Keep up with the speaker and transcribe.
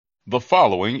The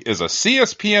following is a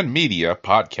CSPN Media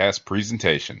podcast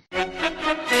presentation.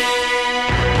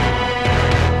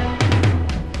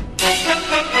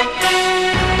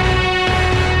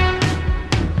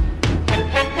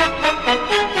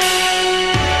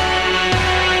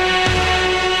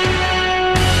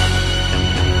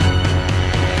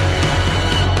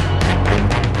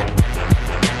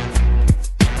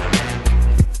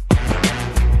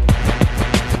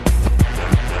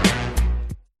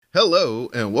 Hello,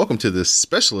 and welcome to this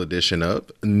special edition of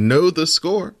Know the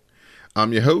Score.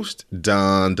 I'm your host,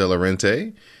 Don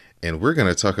Delarente, and we're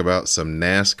going to talk about some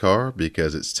NASCAR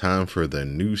because it's time for the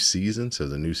new season. So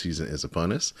the new season is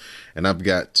upon us, and I've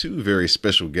got two very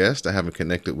special guests I haven't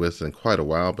connected with in quite a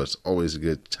while, but it's always a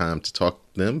good time to talk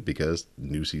to them because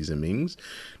new season means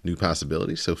new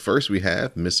possibilities. So first we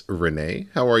have Miss Renee.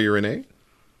 How are you, Renee?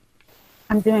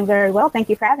 I'm doing very well. Thank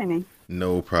you for having me.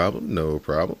 No problem. No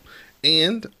problem.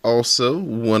 And also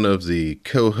one of the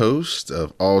co-hosts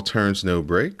of All Turns No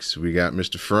Breaks, we got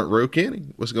Mr. Front Row Kenny.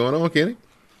 What's going on, Kenny?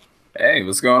 Hey,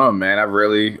 what's going on, man? I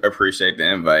really appreciate the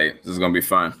invite. This is going to be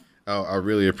fun. Oh, I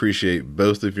really appreciate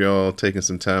both of y'all taking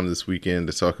some time this weekend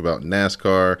to talk about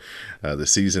NASCAR. The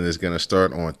season is going to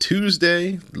start on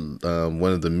Tuesday.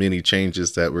 One of the many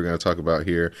changes that we're going to talk about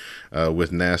here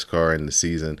with NASCAR and the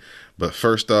season. But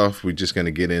first off, we're just going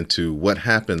to get into what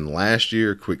happened last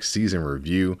year. Quick season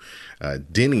review.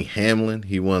 Denny Hamlin,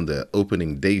 he won the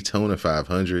opening Daytona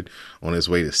 500 on his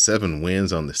way to 7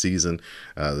 wins on the season.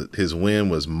 His win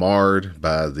was marred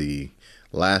by the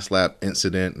last lap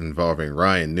incident involving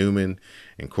Ryan Newman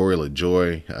and Corey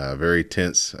LaJoie. Very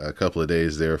tense a couple of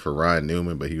days there for Ryan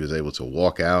Newman, but he was able to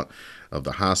walk out of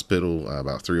the hospital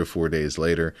about 3 or 4 days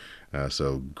later.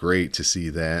 So great to see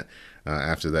that.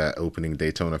 After that opening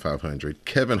Daytona 500,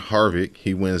 Kevin Harvick,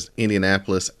 he wins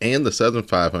Indianapolis and the Southern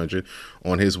 500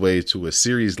 on his way to a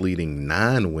series-leading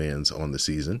 9 wins on the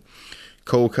season.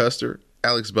 Cole Custer,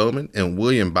 Alex Bowman, and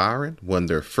William Byron won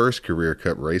their first career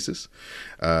Cup races.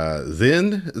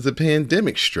 Then the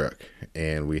pandemic struck,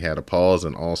 and we had a pause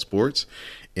in all sports.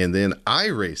 And then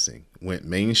iRacing went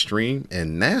mainstream,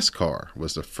 and NASCAR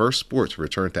was the first sport to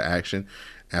return to action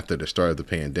after the start of the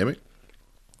pandemic.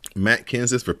 Matt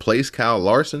Kenseth replaced Kyle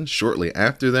Larson shortly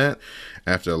after that,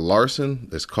 after Larson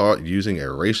is caught using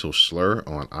a racial slur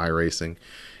on iRacing.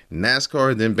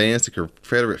 NASCAR then bans the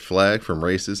Confederate flag from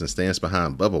races and stands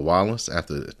behind Bubba Wallace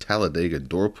after the Talladega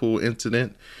door pull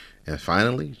incident. And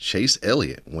finally, Chase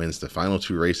Elliott wins the final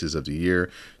 2 races of the year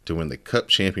to win the Cup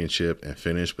championship and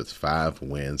finish with 5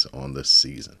 wins on the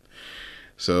season.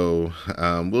 So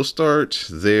we'll start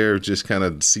there, just kind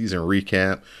of season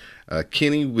recap.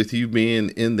 Kenny, with you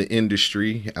being in the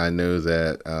industry, I know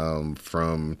that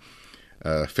from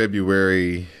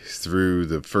February through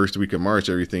the first week of March,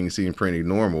 everything seemed pretty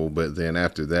normal. But then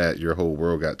after that, your whole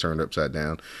world got turned upside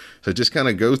down. So just kind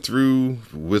of go through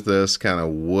with us kind of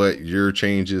what your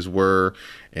changes were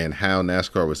and how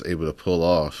NASCAR was able to pull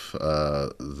off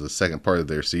the second part of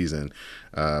their season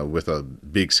with a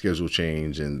big schedule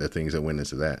change and the things that went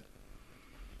into that.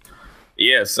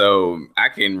 Yeah, so I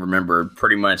can remember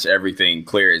pretty much everything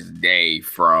clear as day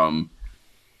from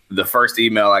the first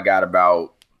email I got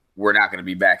about we're not going to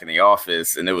be back in the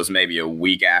office. And it was maybe a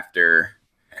week after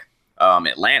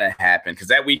Atlanta happened, because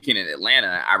that weekend in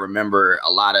Atlanta, I remember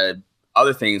a lot of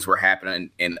other things were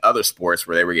happening in other sports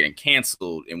where they were getting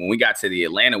canceled. And when we got to the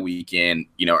Atlanta weekend,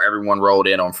 you know, everyone rolled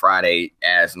in on Friday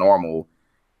as normal.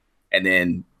 And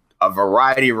then a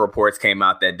variety of reports came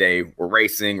out that day. We're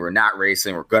racing, we're not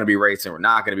racing, we're going to be racing, we're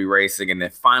not going to be racing. And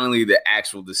then finally the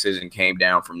actual decision came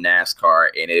down from NASCAR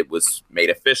and it was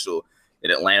made official that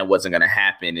Atlanta wasn't going to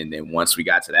happen. And then once we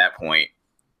got to that point,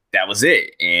 that was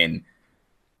it. And,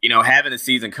 you know, having the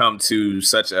season come to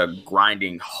such a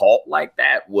grinding halt like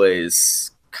that was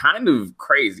kind of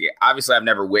crazy. Obviously, I've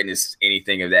never witnessed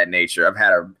anything of that nature. I've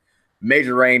had a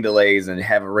major rain delays and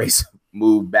have a race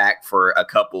move back for a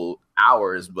couple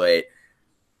hours, but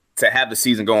to have the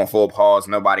season go on full pause,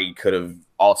 nobody could have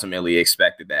ultimately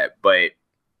expected that. But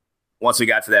once we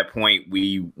got to that point,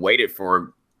 we waited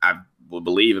for, I will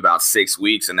believe, about 6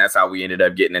 weeks, and that's how we ended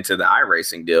up getting into the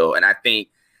iRacing deal. And I think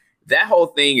that whole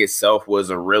thing itself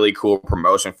was a really cool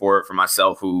promotion for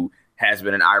myself, who has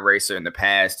been an iRacer in the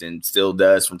past and still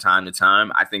does from time to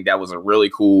time. I think that was a really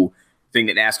cool thing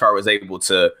that NASCAR was able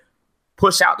to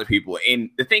push out to people.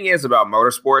 And the thing is about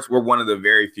motorsports, we're one of the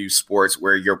very few sports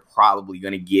where you're probably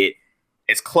going to get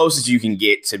as close as you can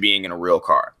get to being in a real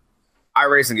car.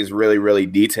 iRacing is really, really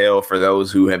detailed for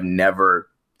those who have never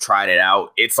tried it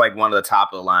out. It's like one of the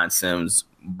top of the line sims,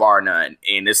 bar none.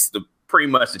 And it's pretty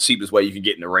much the cheapest way you can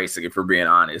get into racing, if we're being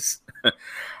honest.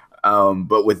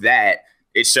 But with that,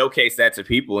 it showcased that to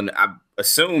people. And I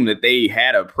assume that they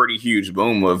had a pretty huge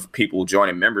boom of people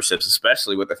joining memberships,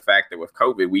 especially with the fact that with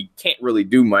COVID, we can't really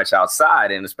do much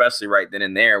outside. And especially right then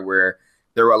and there, where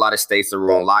there were a lot of states that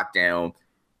were on lockdown,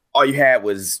 all you had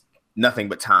was nothing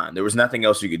but time. There was nothing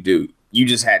else you could do. You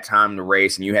just had time to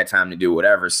race and you had time to do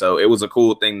whatever. So it was a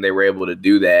cool thing they were able to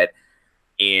do that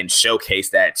and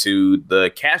showcase that to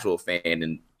the casual fan.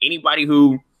 And anybody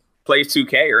who plays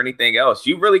 2K or anything else,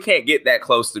 you really can't get that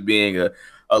close to being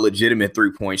a legitimate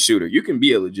 3-point shooter. You can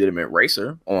be a legitimate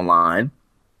racer online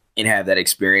and have that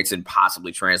experience and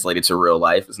possibly translate it to real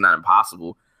life. It's not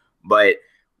impossible. But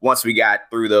once we got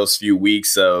through those few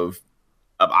weeks of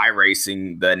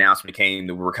iRacing, the announcement came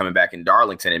that we were coming back in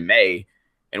Darlington in May.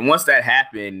 And once that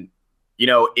happened, you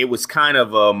know, it was kind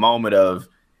of a moment of,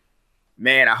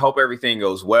 man, I hope everything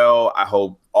goes well. I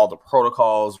hope all the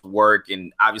protocols work.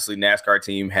 And obviously NASCAR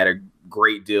team had a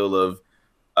great deal of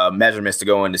measurements to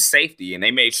go into safety. And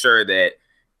they made sure that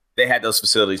they had those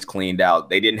facilities cleaned out.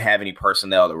 They didn't have any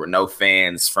personnel. There were no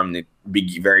fans from the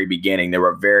very beginning. There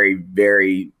were very,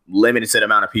 very limited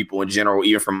amount of people in general,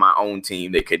 even from my own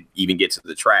team, that could even get to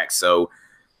the track. So,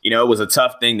 you know, it was a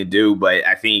tough thing to do, but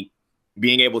I think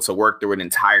being able to work through an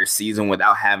entire season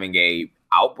without having a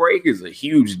outbreak is a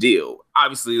huge deal.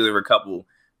 Obviously, there were a couple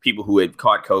people who had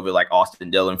caught COVID, like Austin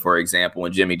Dillon, for example,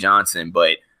 and Jimmy Johnson.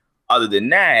 But other than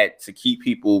that, to keep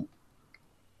people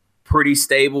pretty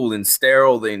stable and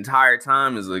sterile the entire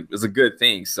time is a good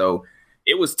thing. So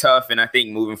it was tough. And I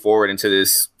think moving forward into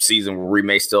this season where we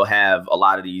may still have a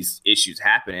lot of these issues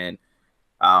happening,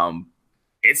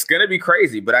 it's going to be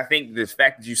crazy. But I think the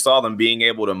fact that you saw them being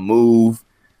able to move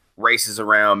races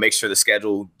around, make sure the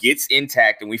schedule gets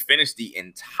intact, and we finished the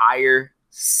entire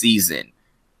season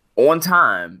on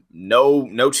time,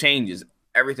 no changes,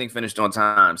 everything finished on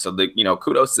time. So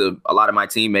kudos to a lot of my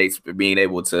teammates for being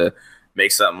able to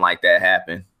make something like that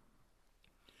happen.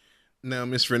 Now,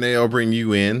 Miss Renee, I'll bring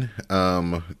you in.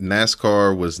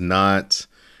 NASCAR was not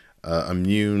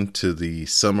immune to the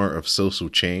summer of social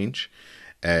change,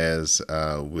 as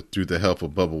through the help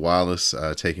of Bubba Wallace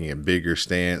taking a bigger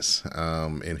stance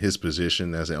in his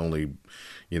position as the only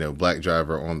black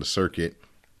driver on the circuit,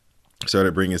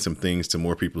 started bringing some things to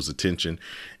more people's attention,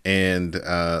 and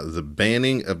the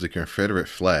banning of the Confederate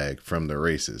flag from the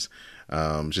races.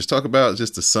 Just talk about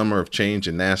just the summer of change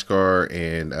in NASCAR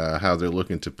and how they're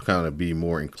looking to kind of be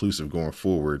more inclusive going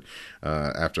forward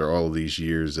after all of these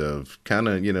years of kind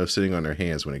of sitting on their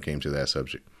hands when it came to that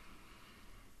subject.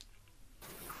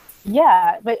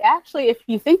 Yeah, but actually, if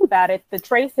you think about it, the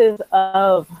traces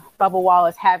of Bubba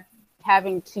Wallace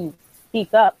having to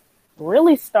speak up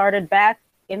really started back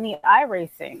in the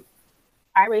iRacing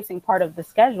part of the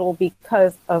schedule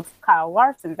because of Kyle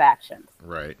Larson's actions.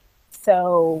 Right.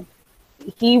 So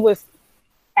he was,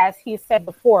 as he said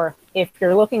before, if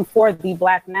you're looking for the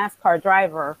black NASCAR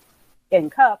driver in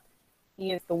Cup,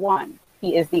 he is the one.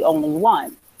 He is the only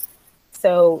one.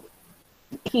 So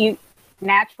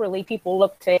naturally, people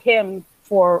look to him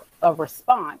for a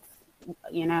response.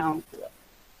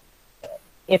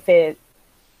 If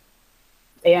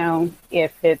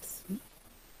it's,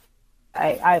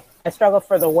 I struggle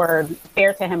for the word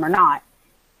fair to him or not.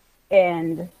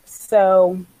 And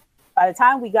so by the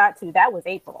time we got to, that was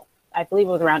April, I believe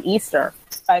it was around Easter.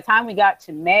 By the time we got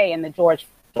to May and the George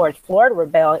Floyd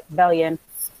rebellion,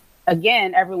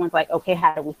 again, everyone's like, okay,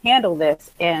 how do we handle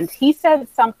this? And he said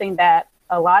something that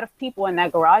a lot of people in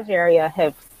that garage area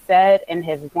have said and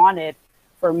have wanted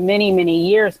for many, many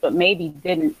years, but maybe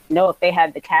didn't know if they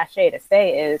had the cachet to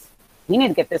say is, we need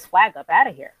to get this flag up out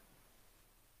of here.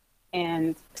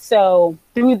 And so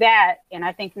through that, and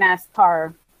I think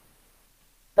NASCAR,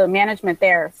 the management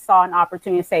there saw an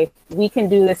opportunity to say, we can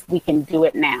do this, we can do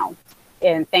it now.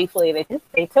 And thankfully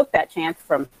they took that chance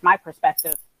from my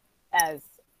perspective as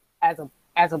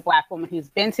a black woman who's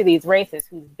been to these races,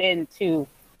 who's been to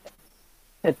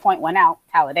point one out,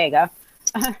 Talladega.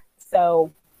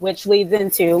 So, which leads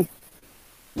into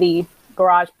the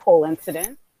garage pole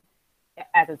incident,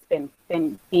 as it's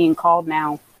been being called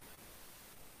now.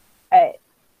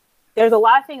 There's a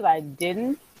lot of things I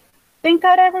didn't think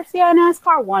I'd ever see on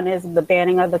NASCAR. One is the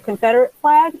banning of the Confederate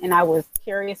flag, and I was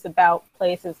curious about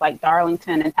places like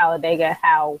Darlington and Talladega,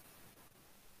 how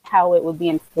it would be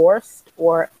enforced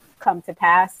or come to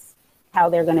pass, how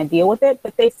they're going to deal with it.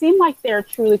 But they seem like they're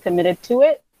truly committed to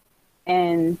it,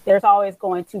 and there's always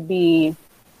going to be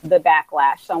the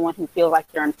backlash, someone who feels like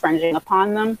you're infringing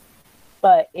upon them.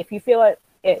 But if you feel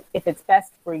if it's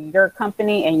best for your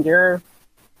company and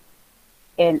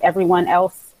everyone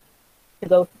else to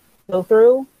go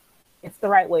through, it's the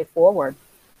right way forward.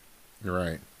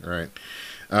 Right.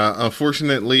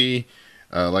 Unfortunately,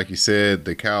 Like you said,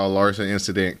 the Kyle Larson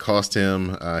incident cost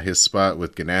him his spot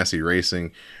with Ganassi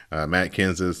Racing. Matt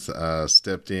Kenseth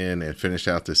stepped in and finished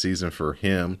out the season for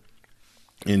him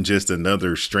in just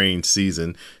another strange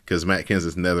season because Matt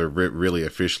Kenseth never really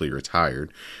officially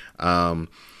retired.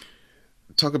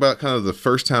 Talk about kind of the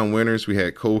first-time winners. We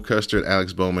had Cole Custer,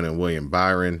 Alex Bowman, and William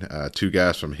Byron, two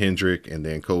guys from Hendrick, and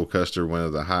then Cole Custer, one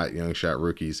of the hot young shot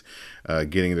rookies,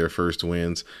 getting their first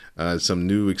wins. Some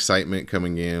new excitement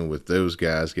coming in with those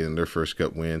guys getting their first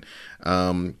Cup win.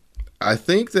 I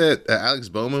think that Alex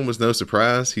Bowman was no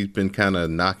surprise. He's been kind of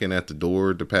knocking at the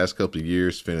door the past couple of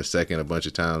years, finished second a bunch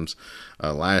of times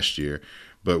last year.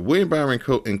 But William Byron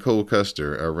and Cole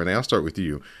Custer, Renee, I'll start with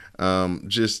you.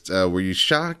 Were you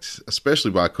shocked,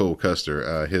 especially by Cole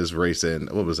Custer, his race in,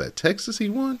 what was that, Texas he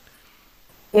won?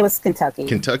 It was Kentucky.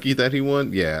 Kentucky that he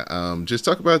won? Yeah. Just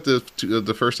talk about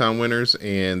the first-time winners,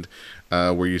 and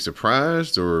were you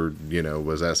surprised, or,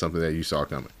 was that something that you saw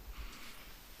coming?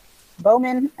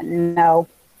 Bowman, no.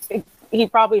 He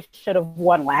probably should have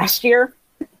won last year,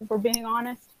 if we're being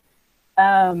honest.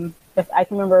 I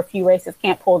can remember a few races,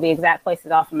 can't pull the exact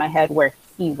places off in my head where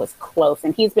he was close.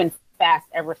 And he's been fast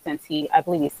ever since I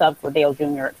believe he subbed for Dale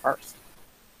Jr. at first.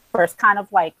 First, kind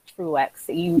of like Truex.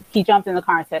 He jumped in the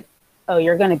car and said, "Oh,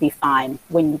 you're going to be fine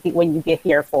when you get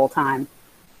here full time."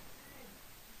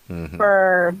 Mm-hmm.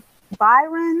 For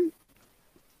Byron,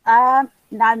 I'm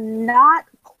not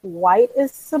quite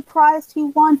as surprised he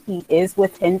won. He is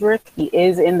with Hendrick. He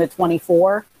is in the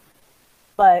 24,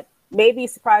 but maybe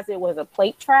surprised it was a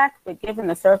plate track. But given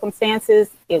the circumstances,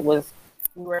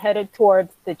 we were headed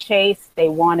towards the chase. They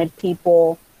wanted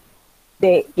people.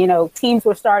 Teams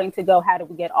were starting to go, how do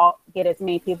we get as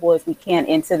many people as we can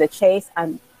into the chase?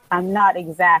 I'm not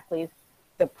exactly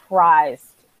surprised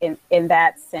in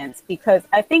that sense, because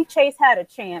I think Chase had a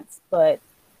chance, but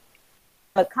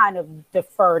kind of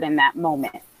deferred in that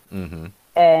moment. Mm-hmm.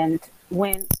 And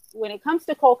when it comes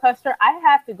to Cole Custer, I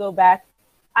have to go back.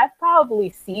 I've probably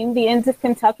seen the ends of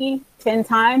Kentucky 10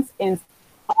 times and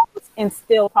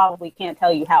still probably can't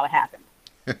tell you how it happened.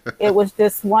 It was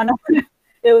just one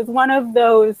of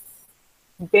those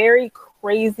very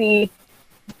crazy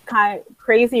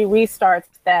restarts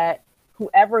that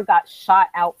whoever got shot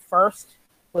out first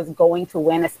was going to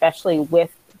win, especially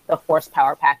with the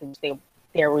horsepower package they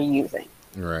were using.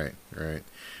 Right.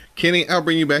 Kenny, I'll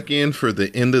bring you back in for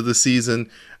the end of the season.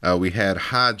 We had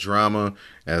high drama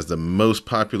as the most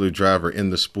popular driver in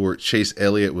the sport. Chase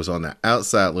Elliott was on the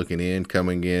outside looking in,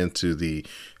 coming into the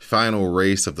final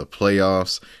race of the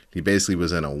playoffs. He basically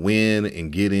was in a win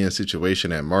and get in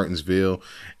situation at Martinsville,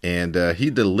 and he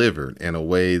delivered in a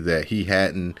way that he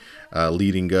hadn't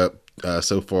leading up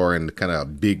so far, in kind of a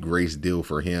big race deal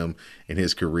for him in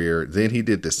his career. Then he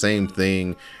did the same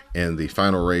thing in the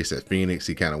final race at Phoenix.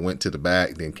 He kind of went to the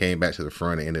back, then came back to the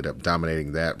front and ended up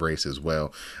dominating that race as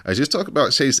well. Just talk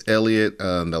about Chase Elliott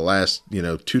the last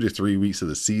 2 to 3 weeks of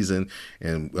the season,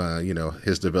 and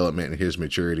his development and his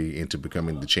maturity into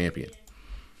becoming the champion.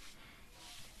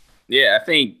 Yeah, I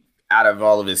think out of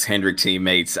all of his Hendrick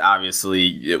teammates,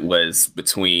 obviously it was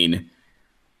between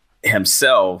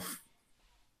himself,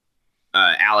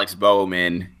 Alex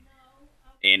Bowman,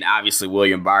 and obviously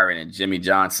William Byron and Jimmy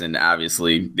Johnson,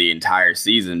 obviously the entire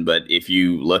season. But if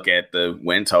you look at the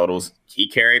win totals, he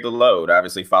carried the load,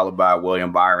 obviously followed by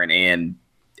William Byron and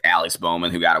Alex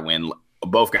Bowman, who got a win.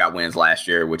 Both got wins last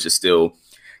year, which is still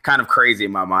kind of crazy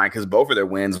in my mind because both of their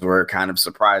wins were kind of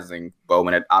surprising.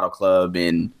 Bowman at Auto Club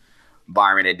and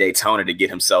Byron at Daytona to get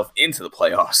himself into the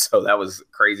playoffs. So that was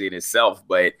crazy in itself.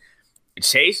 But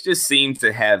Chase just seemed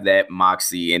to have that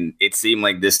moxie, and it seemed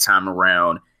like this time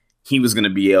around he was going to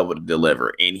be able to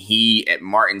deliver. And he, at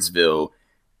Martinsville,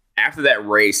 after that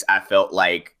race, I felt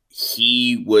like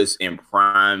he was in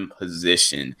prime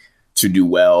position to do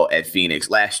well at Phoenix.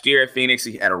 Last year at Phoenix,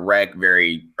 he had a wreck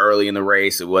very early in the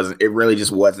race. It really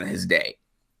just wasn't his day.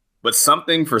 But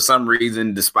for some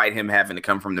reason, despite him having to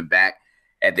come from the back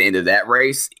at the end of that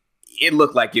race, it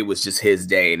looked like it was just his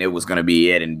day and it was going to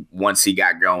be it. And once he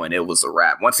got going, it was a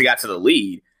wrap. Once he got to the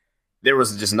lead, there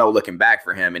was just no looking back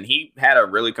for him. And he had a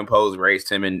really composed race.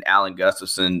 Him and Alan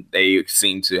Gustafson, they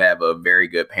seemed to have a very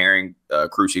good pairing,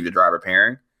 crew chief to driver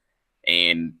pairing.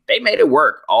 And they made it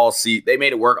work all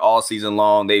season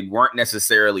long. They weren't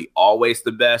necessarily always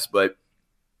the best, but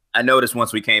I noticed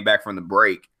once we came back from the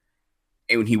break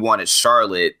and when he won at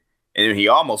Charlotte and then he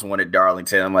almost won at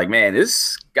Darlington, I'm like, man,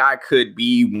 this guy could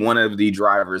be one of the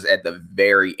drivers at the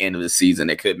very end of the season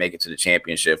that could make it to the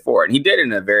championship for it. And he did it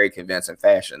in a very convincing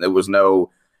fashion. There was no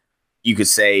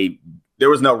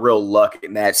real luck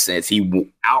in that sense.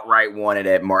 He outright won it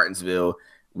at Martinsville.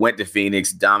 went to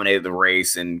Phoenix, dominated the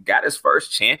race, and got his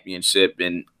first championship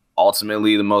and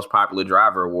ultimately the most popular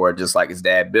driver award, just like his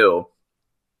dad, Bill.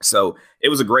 So it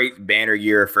was a great banner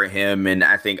year for him, and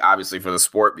I think obviously for the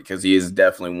sport, because he is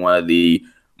definitely one of the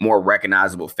more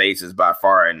recognizable faces by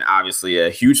far, and obviously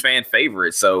a huge fan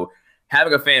favorite. So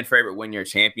having a fan favorite win your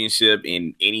championship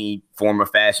in any form of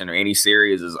fashion or any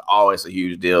series is always a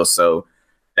huge deal. So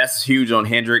that's huge on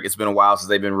Hendrick. It's been a while since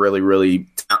they've been really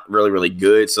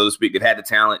good, so to speak. They've had the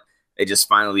talent. They just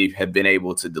finally have been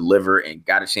able to deliver and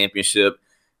got a championship.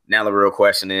 Now the real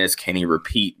question is, can he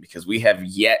repeat? Because we have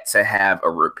yet to have a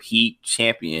repeat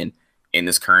champion in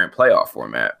this current playoff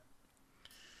format.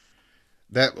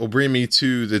 That will bring me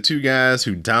to the two guys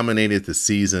who dominated the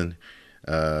season,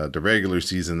 the regular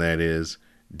season, that is.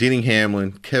 Denny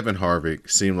Hamlin, Kevin Harvick.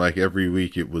 Seemed like every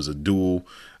week it was a duel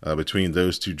between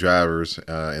those two drivers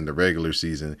in the regular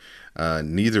season.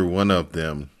 Neither one of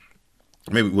them,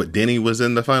 maybe Denny was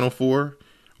in the Final Four,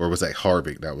 or was that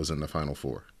Harvick that was in the Final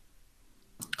Four?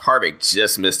 Harvick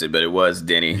just missed it, but it was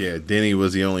Denny. Yeah, Denny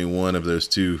was the only one of those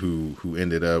two who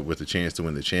ended up with a chance to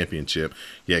win the championship.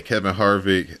 Yeah, Kevin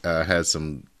Harvick had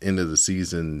some end of the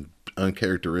season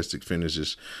uncharacteristic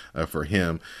finishes for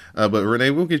him. But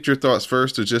Renee, we'll get your thoughts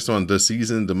first, just on the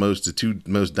season, the two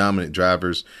most dominant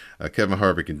drivers, Kevin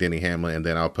Harvick and Denny Hamlin, and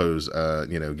then I'll pose,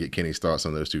 get Kenny's thoughts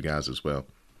on those two guys as well.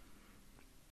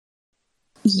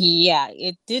 Yeah,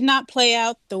 it did not play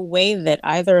out the way that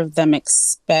either of them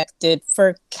expected.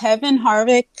 For Kevin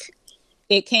Harvick,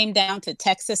 it came down to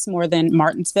Texas more than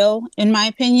Martinsville, in my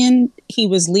opinion. He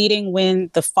was leading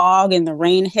when the fog and the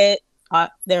rain hit.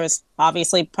 There was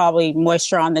obviously probably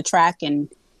moisture on the track, and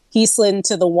he slid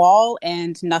into the wall,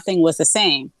 and nothing was the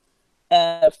same.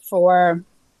 For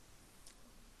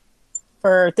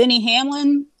Denny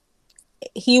Hamlin,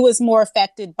 he was more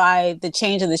affected by the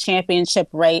change of the championship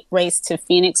race to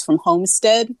Phoenix from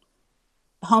Homestead.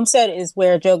 Homestead is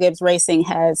where Joe Gibbs Racing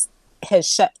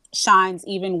shines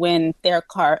even when their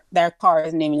car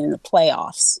isn't even in the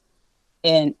playoffs.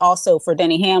 And also for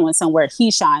Denny Hamlin, somewhere he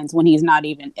shines when he's not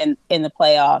even in the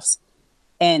playoffs.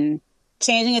 And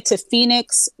changing it to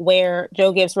Phoenix, where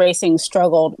Joe Gibbs Racing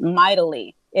struggled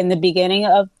mightily in the beginning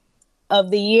of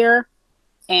the year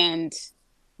and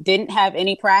didn't have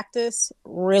any practice,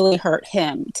 really hurt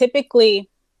him. Typically,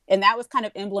 and that was kind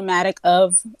of emblematic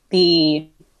of the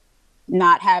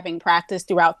not having practice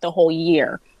throughout the whole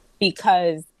year,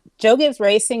 because Joe Gibbs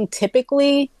Racing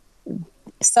typically,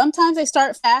 sometimes they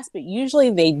start fast, but usually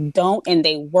they don't, and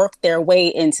they work their way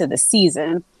into the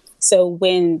season. So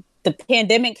when the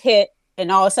pandemic hit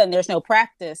and all of a sudden there's no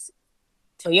practice,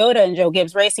 Toyota and Joe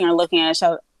Gibbs Racing are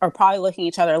probably looking at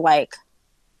each other like,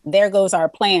 there goes our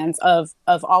plans of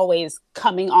always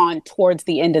coming on towards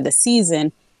the end of the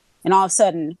season. And all of a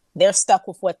sudden they're stuck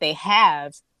with what they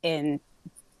have and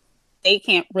they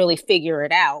can't really figure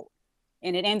it out.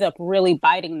 And it ends up really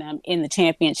biting them in the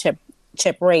championship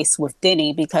race with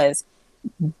Denny, because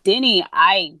Denny,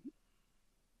 I'm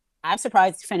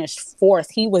surprised he finished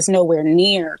fourth. He was nowhere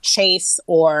near Chase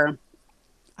or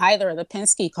either of the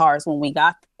Penske cars when we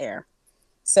got there.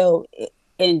 So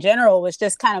in general, it was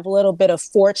just kind of a little bit of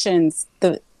fortunes,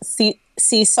 the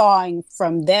seesawing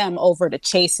from them over to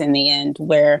Chase in the end,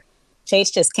 where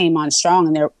Chase just came on strong,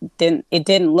 and it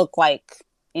didn't look like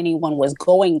anyone was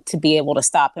going to be able to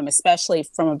stop him, especially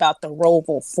from about the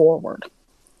Roval forward.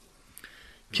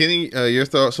 Kenny, your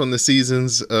thoughts on the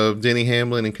seasons of Denny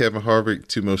Hamlin and Kevin Harvick,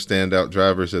 two most standout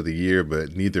drivers of the year,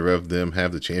 but neither of them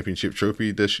have the championship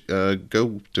trophy to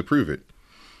go to prove it.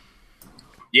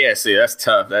 Yeah, see, that's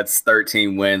tough. That's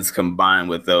 13 wins combined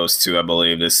with those two, I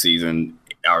believe, this season,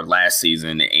 or last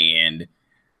season. And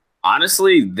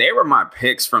honestly, they were my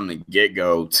picks from the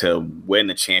get-go to win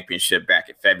the championship back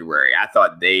in February. I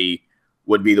thought they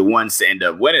would be the ones to end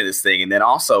up winning this thing. And then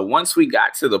also, once we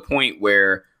got to the point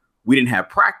where we didn't have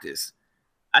practice,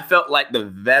 I felt like the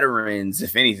veterans,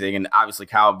 if anything, and obviously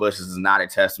Kyle Busch is not a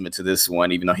testament to this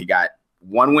one, even though he got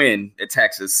one win at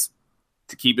Texas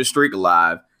to keep his streak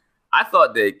alive. I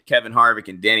thought that Kevin Harvick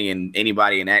and Denny and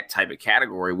anybody in that type of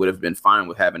category would have been fine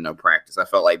with having no practice. I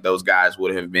felt like those guys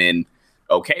would have been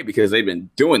okay because they've been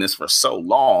doing this for so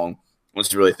long,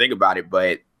 once you really think about it.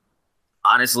 But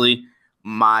honestly,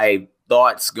 my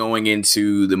thoughts going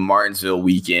into the Martinsville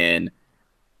weekend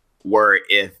were,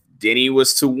 if Denny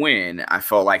was to win, I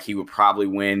felt like he would probably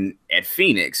win at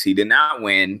Phoenix. He did not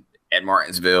win at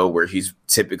Martinsville, where he's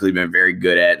typically been very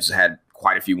good at, just had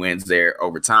quite a few wins there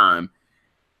over time.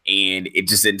 And it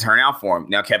just didn't turn out for him.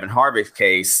 Now, Kevin Harvick's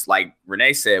case, like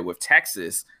Renee said, with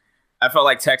Texas, I felt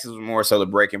like Texas was more so the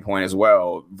breaking point as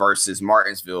well versus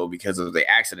Martinsville because of the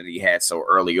accident he had so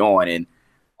early on. And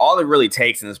all it really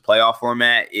takes in this playoff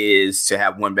format is to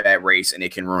have one bad race and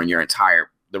it can ruin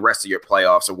the rest of your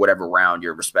playoffs or whatever round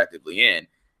you're respectively in.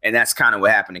 And that's kind of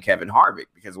what happened to Kevin Harvick,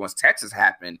 because once Texas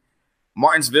happened,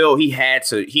 Martinsville, he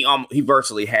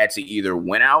virtually had to either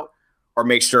win out or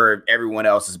make sure everyone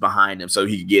else is behind him so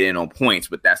he could get in on points.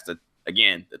 But that's the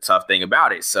tough thing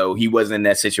about it. So he was in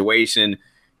that situation,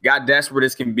 got desperate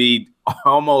as can be,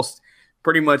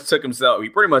 pretty much took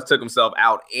himself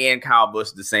out and Kyle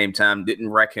Busch at the same time, didn't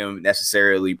wreck him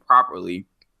necessarily properly,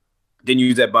 didn't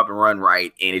use that bump and run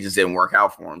right, and it just didn't work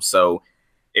out for him. So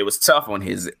it was tough on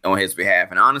his behalf.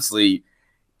 And honestly,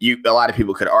 a lot of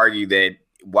people could argue that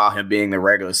while him being the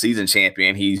regular season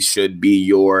champion, he should be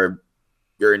your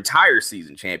entire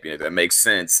season champion, if that makes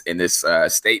sense in this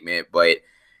statement. But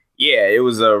yeah, it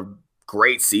was a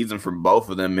great season for both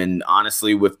of them. And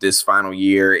honestly, with this final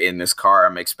year in this car,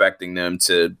 I'm expecting them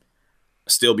to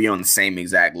still be on the same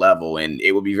exact level. And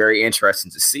it will be very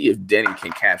interesting to see if Denny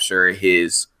can capture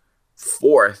his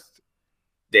 4th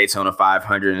Daytona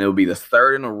 500, and it'll be the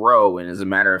 3rd in a row. And as a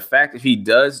matter of fact, if he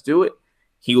does do it,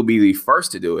 he will be the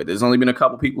first to do it. There's only been a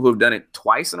couple people who have done it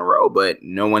twice in a row, but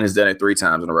no one has done it 3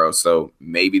 times in a row. So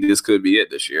maybe this could be it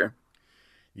this year.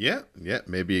 Yeah,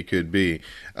 maybe it could be.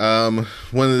 One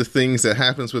of the things that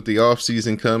happens with the off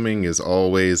season coming is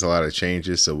always a lot of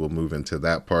changes. So we'll move into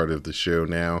that part of the show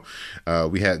now.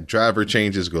 We had driver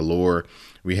changes galore.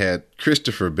 We had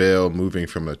Christopher Bell moving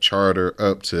from a charter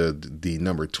up to the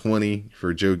number 20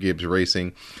 for Joe Gibbs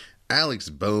Racing. Alex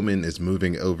Bowman is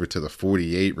moving over to the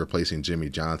 48, replacing Jimmy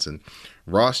Johnson.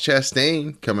 Ross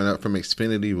Chastain, coming up from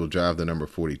Xfinity, will drive the number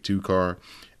 42 car.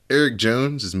 Eric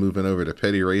Jones is moving over to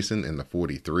Petty Racing in the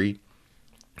 43.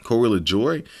 Corey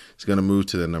LaJoie is going to move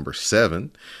to the number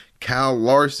 7. Kyle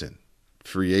Larson,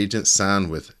 free agent,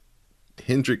 signed with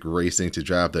Hendrick Racing to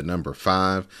drive the number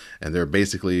 5, and they're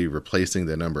basically replacing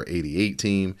the number 88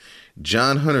 team.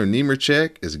 John Hunter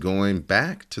Nemechek is going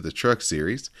back to the Truck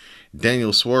Series.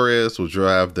 Daniel Suarez will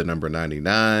drive the number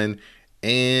 99,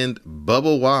 and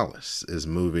Bubba Wallace is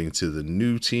moving to the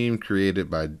new team created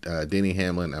by Denny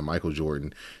Hamlin and Michael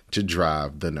Jordan to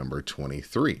drive the number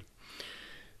 23.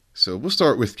 So we'll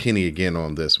start with Kenny again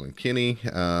on this one. Kenny,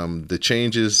 the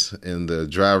changes in the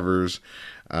drivers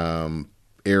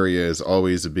area is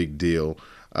always a big deal.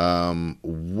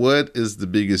 What is the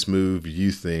biggest move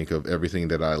you think of everything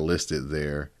that I listed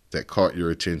there that caught your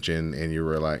attention and you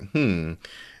were like,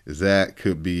 that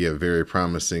could be a very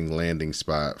promising landing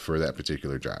spot for that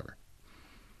particular driver?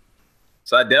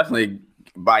 So I definitely,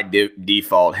 by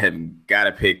default, have got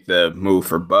to pick the move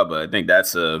for Bubba. I think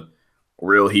that's a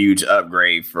real huge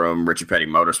upgrade from Richard Petty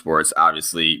Motorsports,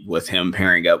 obviously, with him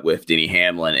pairing up with Denny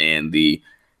Hamlin and the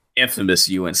infamous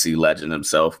UNC legend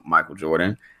himself, Michael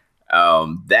Jordan.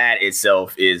 That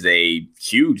itself is a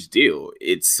huge deal.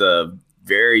 It's a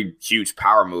very huge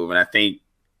power move. And I think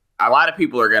a lot of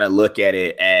people are going to look at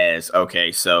it as,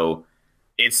 okay, so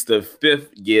it's the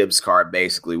 5th Gibbs car,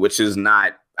 basically, which is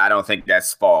not, I don't think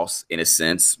that's false in a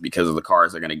sense, because of the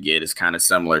cars they're going to get. It's kind of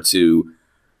similar to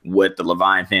what the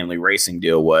Levine family racing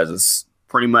deal was. It's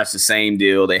pretty much the same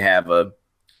deal. They have a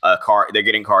car, they're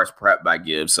getting cars prepped by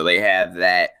Gibbs, so they have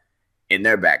that in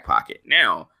their back pocket.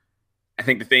 Now, I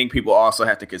think the thing people also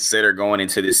have to consider going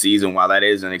into this season, while that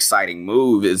is an exciting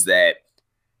move, is that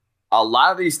a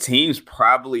lot of these teams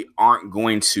probably aren't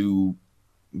going to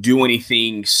do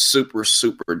anything super,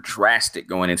 super drastic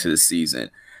going into the season.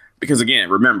 Because again,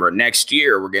 remember, next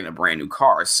year we're getting a brand new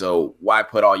car. So why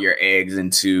put all your eggs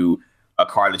into a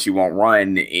car that you won't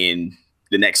run in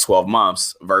the next 12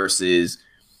 months versus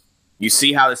you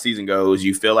see how the season goes,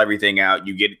 you fill everything out,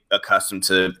 you get accustomed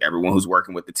to everyone who's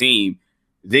working with the team,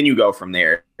 then you go from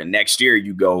there. And next year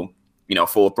you go,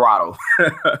 full throttle.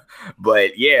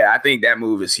 But yeah, I think that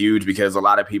move is huge because a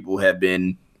lot of people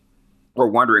were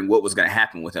wondering what was going to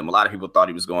happen with him. A lot of people thought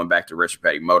he was going back to Richard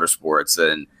Petty Motorsports.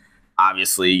 And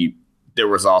obviously there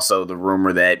was also the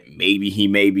rumor that maybe he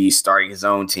may be starting his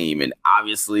own team. And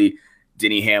obviously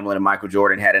Denny Hamlin and Michael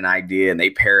Jordan had an idea and they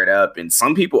paired up. And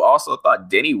some people also thought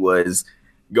Denny was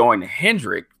going to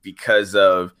Hendrick because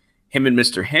of him and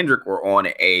Mr. Hendrick were on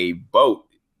a boat,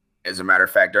 as a matter of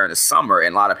fact, during the summer.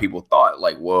 And a lot of people thought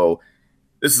like, whoa,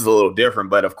 this is a little different.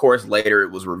 But of course, later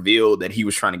it was revealed that he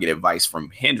was trying to get advice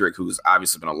from Hendrick, who's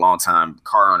obviously been a long time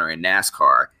car owner in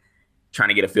NASCAR, trying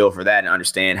to get a feel for that and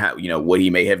understand how, what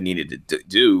he may have needed to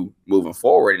do moving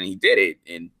forward. And he did it.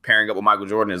 And pairing up with Michael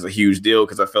Jordan is a huge deal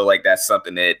because I feel like that's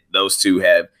something that those two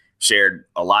have shared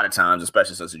a lot of times,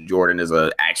 especially since Jordan is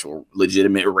an actual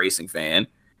legitimate racing fan.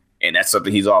 And that's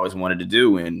something he's always wanted to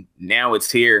do. And now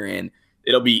it's here, and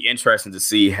it'll be interesting to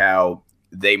see how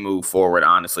they move forward,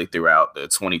 honestly, throughout the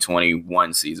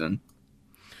 2021 season.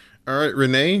 All right,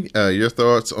 Renee, your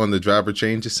thoughts on the driver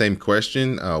changes? Same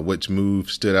question. Which move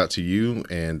stood out to you,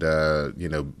 and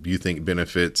you think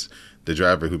benefits the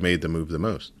driver who made the move the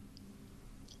most?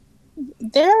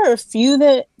 There are a few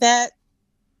that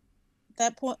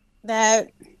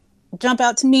jump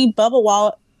out to me. Bubba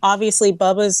Wallace, obviously,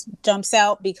 Bubba's jumps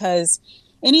out because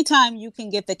anytime you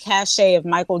can get the cachet of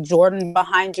Michael Jordan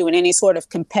behind you in any sort of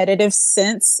competitive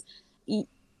sense,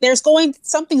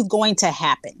 something's going to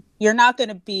happen. You're not going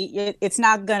to be. It's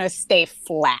not going to stay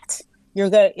flat.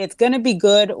 It's going to be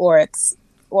good, or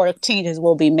changes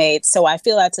will be made. So I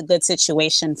feel that's a good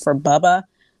situation for Bubba.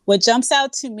 What jumps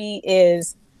out to me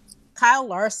is Kyle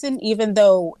Larson. Even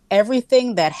though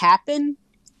everything that happened,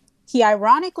 he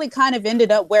ironically kind of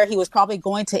ended up where he was probably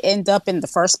going to end up in the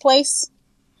first place.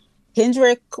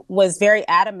 Hendrick was very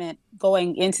adamant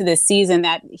going into this season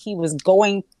that he was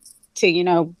going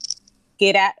to,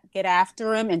 get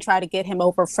after him and try to get him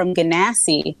over from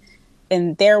Ganassi.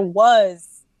 And there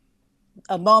was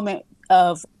a moment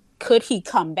of, could he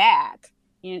come back?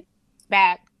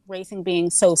 Back racing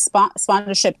being so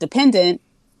sponsorship dependent,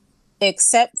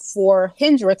 except for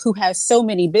Hendrick, who has so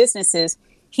many businesses,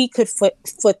 he could foot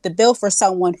the bill for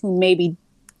someone who maybe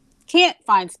can't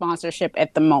find sponsorship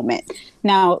at the moment.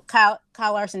 Now, Kyle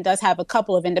Larson does have a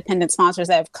couple of independent sponsors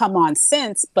that have come on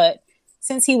since, but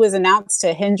since he was announced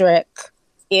to Hendrick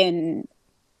in,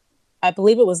 I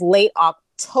believe it was late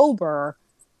October,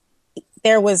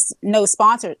 there was no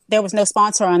sponsor. There was no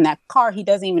sponsor on that car. He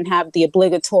doesn't even have the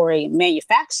obligatory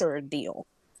manufacturer deal.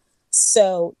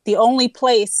 So the only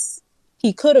place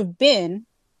he could have been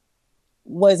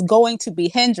was going to be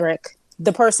Hendrick,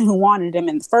 the person who wanted him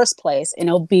in the first place. And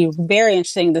it'll be very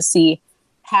interesting to see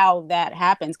how that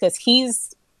happens, because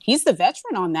he's the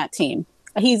veteran on that team.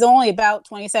 He's only about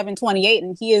 27, 28,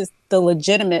 and he is the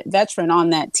legitimate veteran on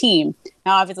that team.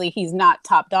 Now, obviously, he's not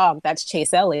top dog. That's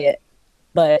Chase Elliott.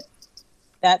 But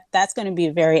that's going to be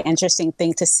a very interesting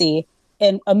thing to see.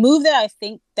 And a move that I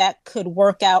think that could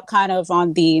work out kind of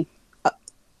on the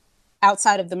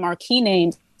outside of the marquee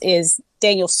names is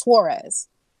Daniel Suarez.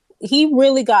 He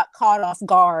really got caught off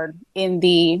guard in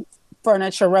the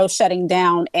Furniture Row shutting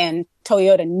down and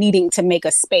Toyota needing to make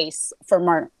a space for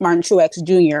Martin Truex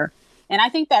Jr. And I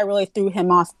think that really threw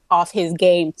him off his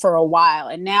game for a while.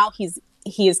 And now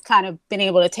he has kind of been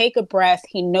able to take a breath.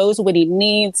 He knows what he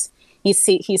needs. He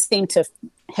seemed to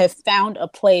have found a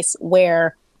place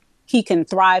where he can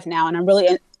thrive now. And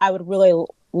I would really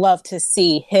love to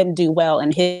see him do well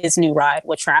in his new ride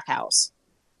with Trackhouse.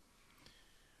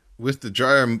 With the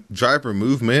driver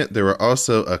movement, there were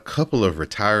also a couple of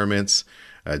retirements.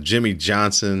 Jimmie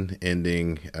Johnson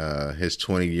ending his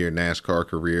 20-year NASCAR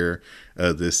career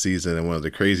this season, and one of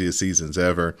the craziest seasons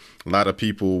ever. A lot of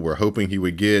people were hoping he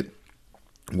would get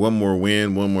one more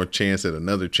win, one more chance at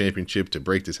another championship to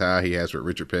break this high he has with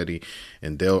Richard Petty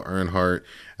and Dale Earnhardt.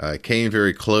 Came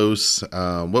very close.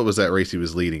 What was that race he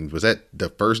was leading? Was that the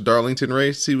first Darlington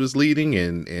race he was leading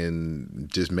and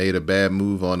just made a bad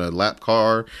move on a lap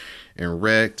car and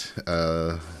wrecked?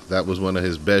 That was one of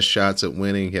his best shots at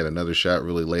winning. He had another shot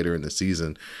really later in the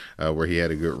season where he had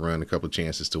a good run, a couple of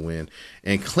chances to win.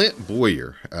 And Clint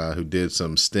Bowyer, who did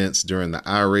some stints during the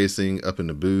iRacing up in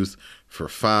the booth for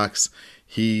Fox,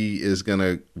 he is going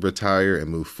to retire and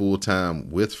move full-time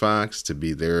with Fox to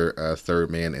be their third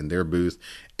man in their booth.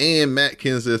 And Matt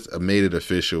Kenseth made it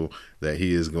official that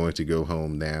he is going to go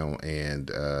home now and,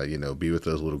 be with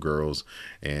those little girls.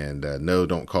 And no,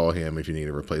 don't call him if you need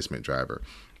a replacement driver.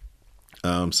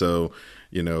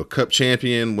 Cup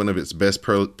champion, one of its best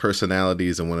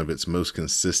personalities and one of its most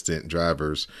consistent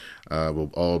drivers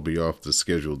will all be off the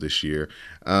schedule this year.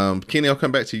 Kenny, I'll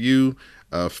come back to you.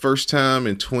 First time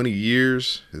in 20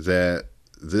 years that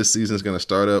this season is going to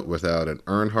start up without an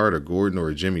Earnhardt, a Gordon, or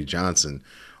a Jimmie Johnson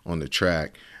on the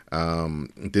track.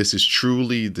 This is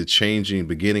truly the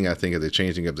beginning, I think, of the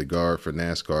changing of the guard for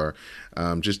NASCAR.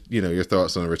 Your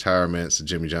thoughts on the retirements of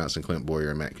Jimmie Johnson, Clint Bowyer,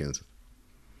 and Matt Kenseth.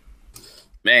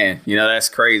 Man, that's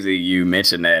crazy you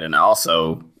mentioned that. And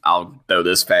also, I'll throw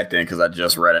this fact in because I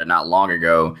just read it not long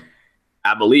ago.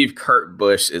 I believe Kurt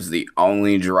Busch is the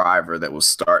only driver that was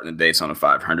starting the Daytona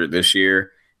 500 this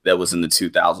year that was in the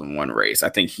 2001 race. I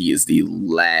think he is the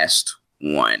last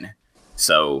one.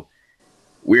 So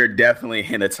we're definitely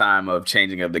in a time of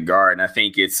changing of the guard. And I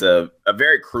think it's a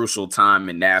very crucial time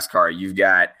in NASCAR. You've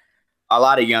got a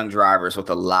lot of young drivers with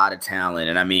a lot of talent.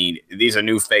 And I mean, these are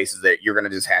new faces that you're going to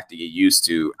just have to get used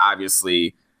to.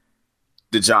 Obviously,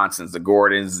 the Johnsons, the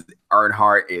Gordons,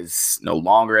 Earnhardt is no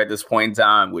longer at this point in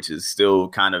time, which is still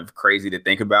kind of crazy to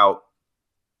think about.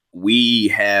 We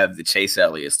have the Chase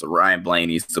Elliott's, the Ryan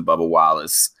Blaney's, the Bubba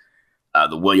Wallace,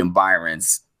 the William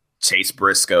Byrons. Chase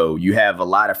Briscoe. You have a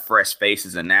lot of fresh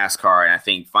faces in NASCAR. And I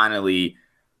think finally,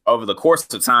 over the course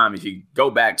of time, if you go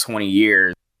back 20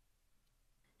 years,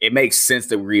 it makes sense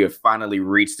that we have finally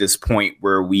reached this point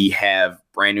where we have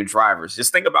brand new drivers.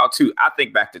 Just think about I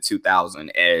think back to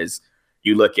 2000 as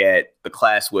you look at the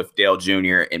class with Dale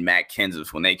Jr. and Matt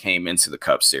Kenseth when they came into the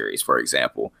Cup Series, for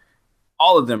example.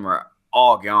 All of them are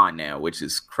all gone now, which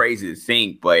is crazy to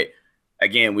think. But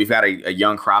again, we've got a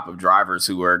young crop of drivers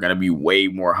who are going to be way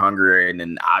more hungry. And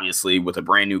then obviously with a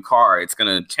brand new car, it's going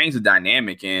to change the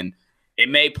dynamic. And it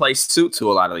may play suit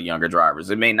to a lot of the younger drivers.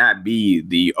 It may not be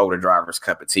the older drivers'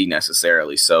 cup of tea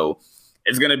necessarily. So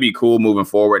it's going to be cool moving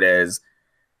forward as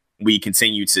we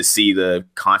continue to see the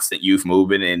constant youth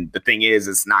movement. And the thing is,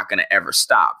 it's not going to ever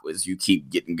stop as you keep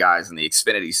getting guys in the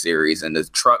Xfinity Series and the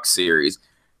Truck Series.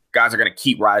 Guys are going to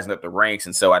keep rising up the ranks.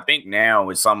 And so I think now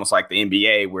it's almost like the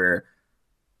NBA where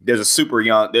there's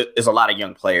a lot of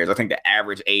young players. I think the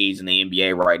average age in the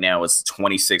NBA right now is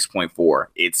 26.4.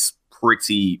 It's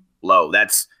pretty low.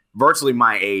 That's virtually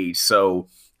my age. So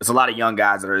there's a lot of young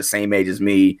guys that are the same age as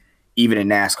me, even in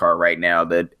NASCAR right now,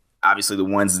 that obviously the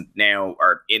ones now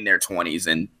are in their 20s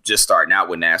and just starting out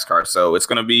with NASCAR. So it's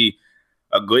going to be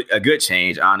a good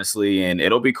change, honestly, and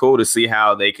it'll be cool to see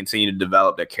how they continue to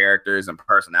develop their characters and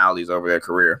personalities over their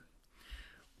career.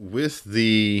 With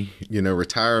the,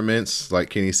 retirements, like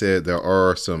Kenny said, there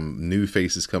are some new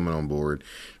faces coming on board.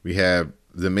 We have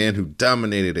the man who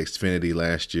dominated Xfinity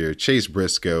last year, Chase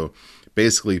Briscoe,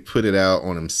 basically put it out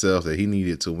on himself that he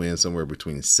needed to win somewhere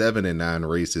between 7 and 9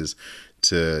 races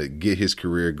to get his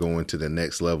career going to the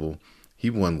next level. He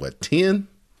won, 10,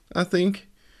 I think?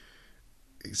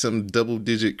 Some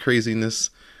double-digit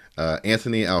craziness.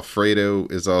 Anthony Alfredo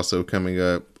is also coming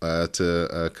up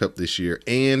to Cup this year.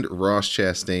 And Ross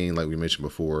Chastain, like we mentioned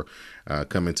before,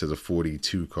 coming to the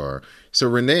 42 car. So,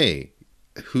 Renee,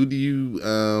 who do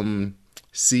you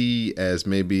see as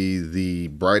maybe the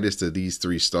brightest of these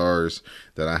 3 stars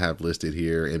that I have listed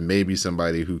here, and maybe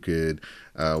somebody who could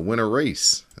win a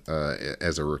race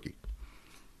as a rookie?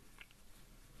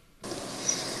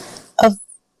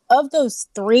 Of those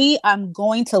 3, I'm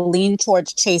going to lean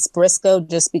towards Chase Briscoe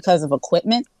just because of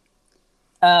equipment.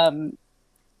 Alfie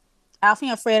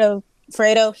Alfredo,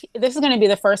 this is going to be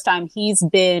the first time he's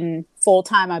been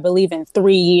full-time, I believe, in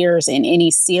 3 years in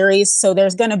any series. So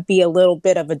there's going to be a little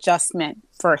bit of adjustment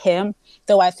for him.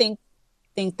 Though I think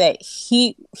that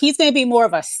he's going to be more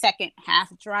of a second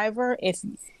half driver. If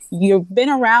you've been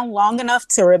around long enough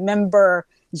to remember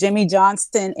Jimmy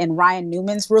Johnson and Ryan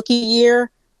Newman's rookie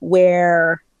year,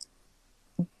 where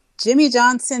Jimmy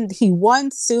Johnson, he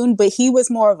won soon, but he was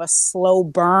more of a slow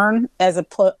burn as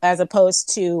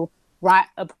opposed to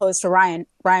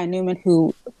Ryan Newman,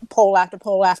 who pole after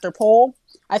pole after pole.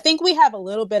 I think we have a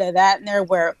little bit of that in there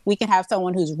where we can have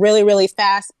someone who's really, really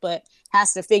fast, but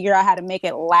has to figure out how to make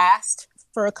it last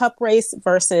for a Cup race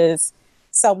versus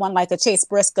someone like a Chase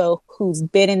Briscoe who's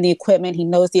been in the equipment. He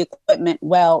knows the equipment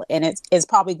well, and it's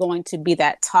probably going to be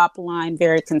that top line,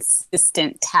 very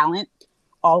consistent talent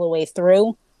all the way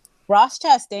through. Ross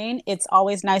Chastain, it's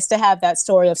always nice to have that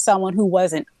story of someone who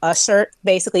wasn't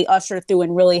basically ushered through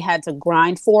and really had to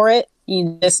grind for it.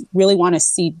 You just really want to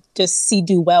see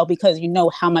do well because you know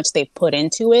how much they've put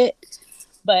into it.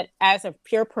 But as a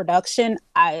pure production,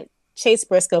 Chase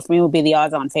Briscoe for me would be the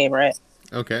odds-on favorite.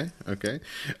 Okay.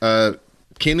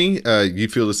 Kenny, you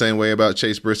feel the same way about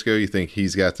Chase Briscoe? You think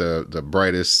he's got the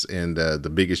brightest and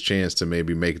the biggest chance to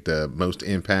maybe make the most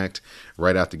impact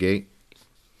right out the gate?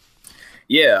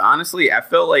 Yeah, honestly, I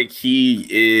feel like he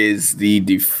is the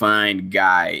defined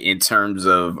guy in terms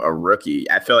of a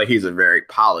rookie. I feel like he's a very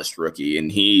polished rookie,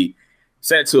 and he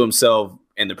said to himself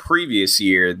in the previous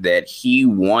year that he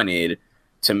wanted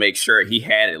to make sure he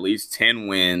had at least 10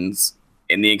 wins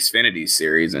in the Xfinity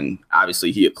Series, and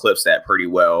obviously he eclipsed that pretty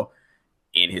well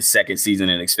in his second season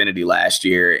in Xfinity last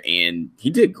year, and he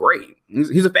did great.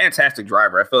 He's a fantastic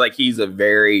driver. I feel like he's a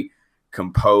very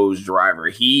composed driver.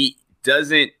 He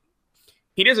doesn't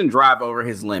drive over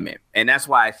his limit. And that's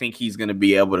why I think he's going to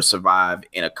be able to survive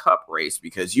in a Cup race,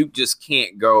 because you just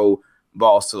can't go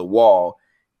balls to the wall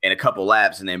in a couple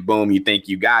laps and then boom, you think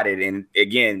you got it. And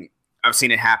again, I've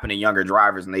seen it happen to younger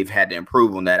drivers and they've had to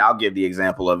improve on that. I'll give the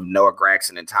example of Noah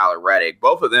Gragson and Tyler Reddick.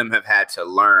 Both of them have had to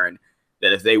learn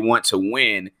that if they want to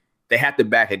win, they have to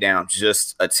back it down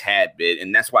just a tad bit.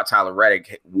 And that's why Tyler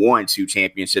Reddick won 2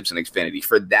 championships in Xfinity,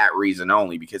 for that reason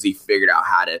only, because he figured out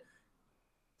how to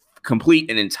complete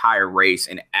an entire race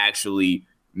and actually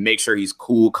make sure he's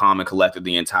cool, calm, and collected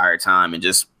the entire time, and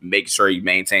just make sure he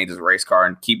maintains his race car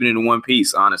and keeping it in one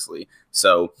piece, honestly.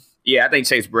 So, yeah, I think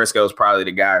Chase Briscoe is probably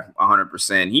the guy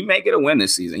 100%. He may get a win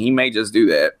this season. He may just do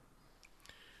that.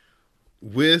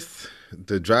 with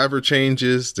the driver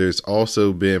changes, there's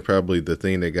also been probably the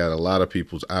thing that got a lot of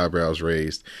people's eyebrows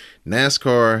raised.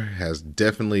 NASCAR has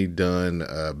definitely done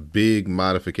a big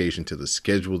modification to the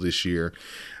schedule this year.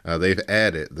 They've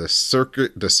added the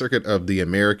Circuit of the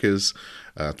Americas,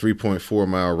 3.4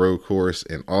 mile road course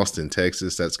in Austin,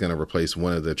 Texas. That's going to replace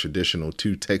one of the traditional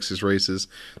 2 Texas races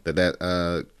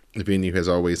that venue has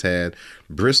always had.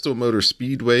 Bristol Motor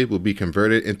Speedway will be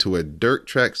converted into a dirt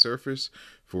track surface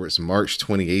for its March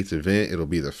 28th event. It'll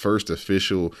be the first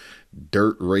official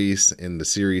dirt race in the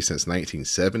series since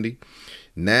 1970.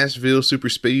 Nashville Super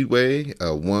Speedway,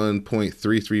 a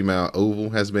 1.33 mile oval,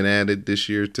 has been added this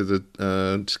year to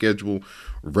the schedule.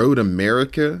 Road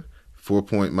America,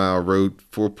 4 mile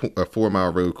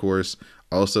road course,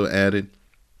 also added.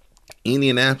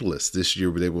 Indianapolis this year,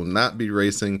 they will not be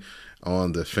racing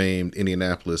on the famed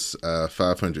Indianapolis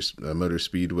 500 Motor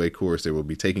Speedway course. They will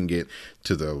be taking it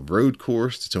to the road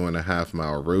course, the 2.5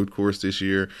 mile road course this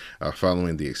year,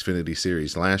 following the Xfinity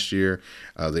Series last year.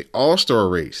 The All-Star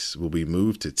race will be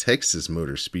moved to Texas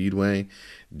Motor Speedway.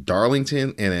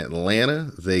 Darlington and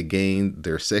Atlanta, they gained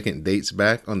their second dates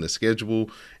back on the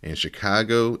schedule, and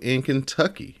Chicago and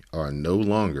Kentucky are no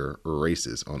longer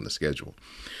races on the schedule.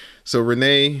 So,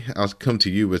 Renee, I'll come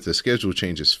to you with the schedule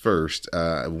changes first.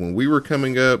 When we were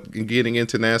coming up and getting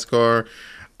into NASCAR,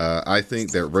 I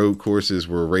think that road courses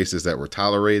were races that were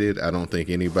tolerated. I don't think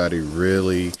anybody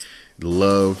really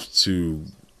loved to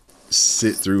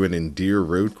sit through and endure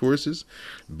road courses.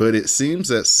 But it seems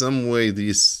that some way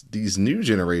these new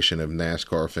generation of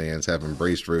NASCAR fans have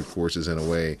embraced road courses in a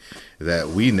way that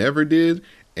we never did,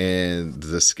 and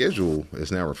the schedule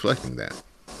is now reflecting that.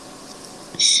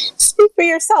 Speak for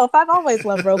yourself. I've always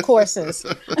loved road courses.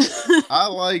 I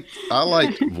like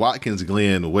Watkins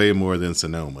Glen way more than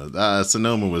Sonoma.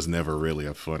 Sonoma was never really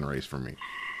a fun race for me.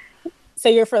 So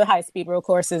you're for the high speed road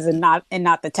courses and not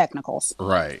the technicals,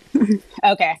 right?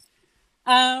 Okay.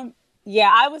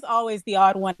 Yeah, I was always the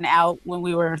odd one out when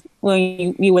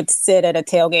you would sit at a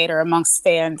tailgate or amongst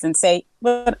fans and say,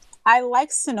 "But I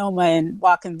like Sonoma and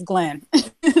Watkins Glen."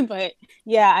 But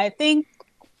yeah, I think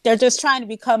they're just trying to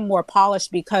become more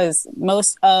polished because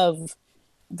most of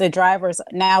the drivers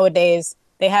nowadays,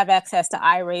 they have access to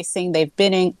iRacing. They've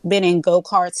been in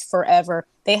go-karts forever.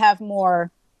 They have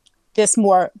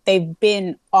they've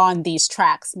been on these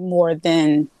tracks more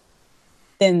than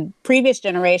previous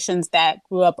generations that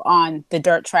grew up on the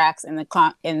dirt tracks and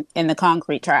in the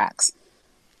concrete tracks,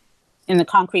 in the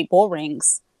concrete bull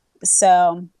rings.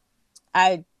 So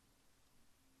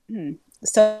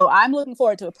So I'm looking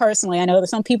forward to it personally. I know that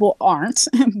some people aren't,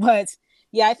 but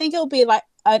yeah, I think it'll be like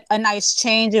a nice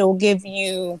change. It will give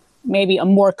you maybe a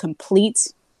more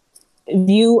complete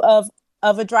view of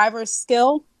a driver's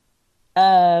skill.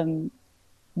 The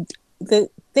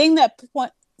thing that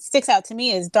sticks out to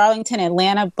me is Darlington and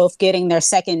Atlanta both getting their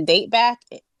second date back.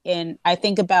 And I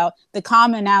think about the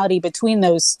commonality between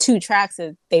those 2 tracks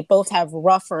is they both have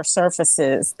rougher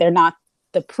surfaces. They're not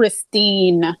the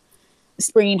pristine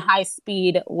spring high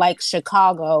speed like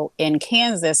Chicago and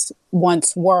Kansas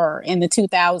once were in the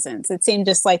 2000s. It seemed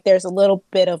just like there's a little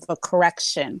bit of a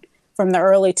correction from the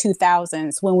early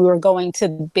 2000s when we were going to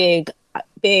big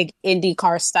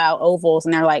IndyCar style ovals,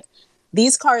 and they're like,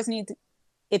 these cars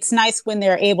it's nice when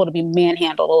they're able to be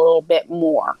manhandled a little bit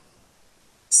more.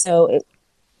 So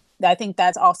I think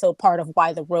that's also part of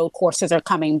why the road courses are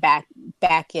coming back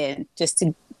in, just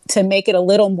to make it a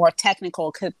little more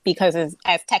technical, because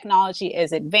as technology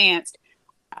is advanced,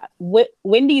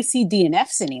 when do you see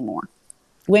DNFs anymore?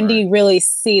 When do you really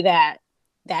see that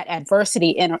adversity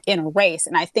in a race?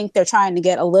 And I think they're trying to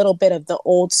get a little bit of the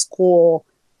old school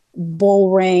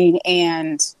bull ring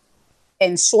and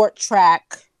short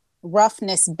track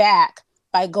roughness back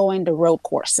by going to road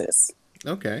courses.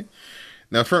 Okay.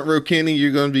 Now, Front Row Kenny,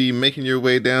 you're going to be making your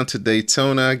way down to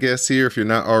Daytona, I guess, here, if you're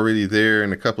not already there,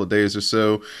 in a couple of days or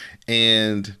so.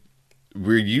 And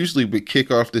we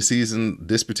kick off the season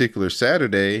this particular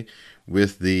Saturday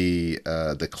with the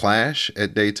Clash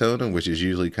at Daytona, which is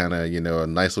usually kind of, a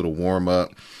nice little warm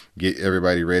up, get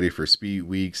everybody ready for speed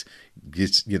weeks,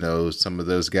 get, some of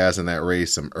those guys in that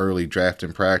race some early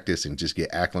drafting practice, and just get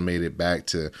acclimated back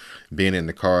to being in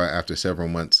the car after several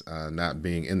months not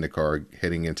being in the car,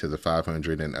 heading into the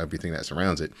 500 and everything that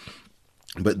surrounds it.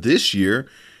 But this year,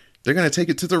 they're going to take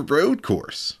it to the road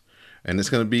course. And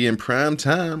it's going to be in prime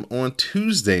time on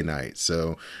Tuesday night.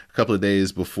 So a couple of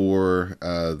days before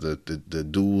the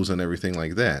duels and everything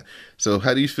like that. So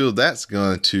how do you feel that's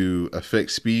going to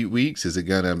affect speed weeks? Is it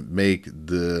going to make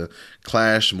the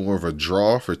Clash more of a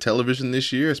draw for television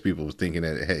this year? As people were thinking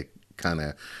that it had kind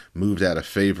of moved out of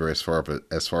favor as far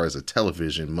as a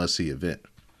television must-see event.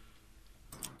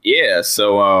 Yeah,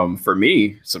 so for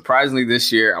me, surprisingly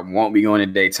this year, I won't be going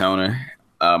to Daytona.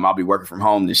 I'll be working from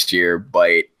home this year,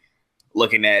 but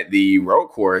looking at the road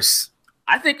course,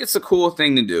 I think it's a cool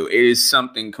thing to do. It is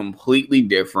something completely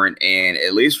different, and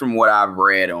at least from what I've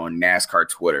read on NASCAR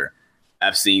Twitter,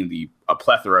 I've seen a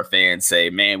plethora of fans say,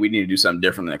 man, we need to do something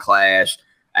different than a Clash.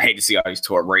 I hate to see all these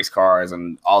tore race cars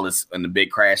and all this, and the big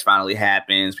crash finally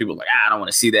happens. People are like, I don't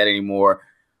want to see that anymore.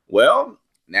 Well,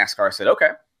 NASCAR said,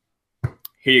 okay,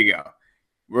 here you go.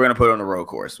 We're going to put it on the road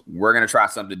course. We're going to try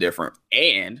something different,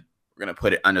 and we're going to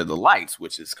put it under the lights,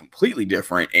 which is completely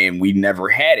different, and we never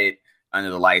had it under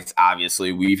the lights.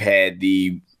 Obviously, we've had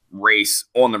the race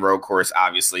on the road course,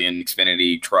 obviously, in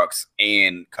Xfinity trucks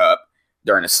and Cup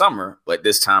during the summer, but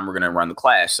this time we're going to run the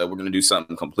Clash, so we're going to do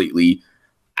something completely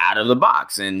out of the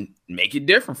box and make it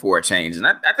different for a change, and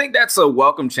I think that's a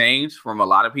welcome change from a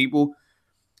lot of people.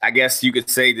 I guess you could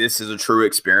say this is a true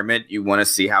experiment. You want to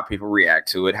see how people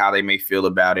react to it, how they may feel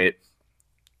about it,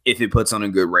 if it puts on a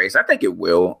good race. I think it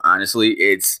will, honestly.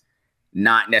 It's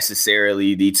not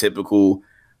necessarily the typical,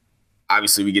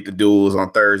 obviously we get the duels on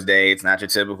Thursday. It's not your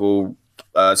typical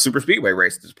super speedway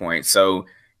race at this point. So,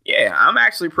 yeah, I'm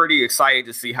actually pretty excited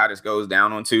to see how this goes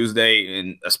down on Tuesday,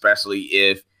 and especially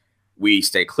if we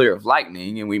stay clear of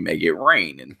lightning and we may get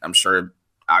rain. And I'm sure,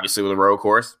 obviously, with a road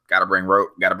course, got to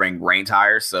bring rain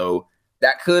tires. So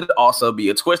that could also be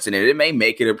a twist in it. It may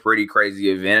make it a pretty crazy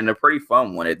event and a pretty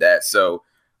fun one at that. So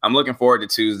I'm looking forward to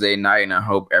Tuesday night, and I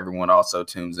hope everyone also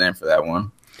tunes in for that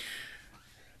one.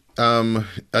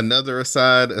 Another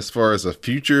aside, as far as a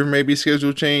future maybe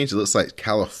schedule change, it looks like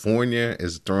California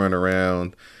is throwing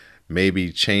around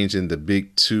maybe changing the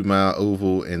big 2 mile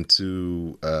oval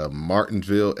into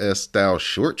Martinsville-esque style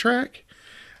short track.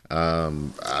 I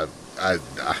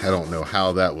don't know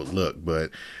how that would look,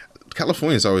 but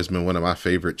California's always been one of my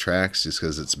favorite tracks just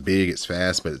because it's big, it's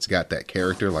fast, but it's got that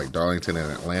character like Darlington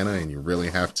and Atlanta, and you really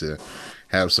have to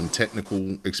have some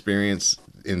technical experience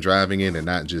in driving it and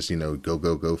not just,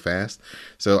 go fast.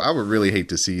 So I would really hate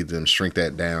to see them shrink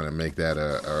that down and make that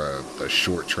a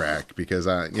short track, because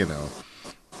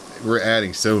we're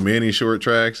adding so many short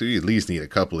tracks. So you at least need a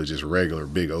couple of just regular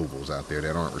big ovals out there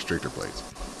that aren't restrictor plates.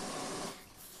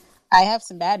 I have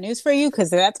some bad news for you, because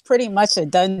that's pretty much a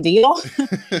done deal.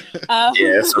 Yeah,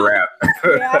 it's a wrap.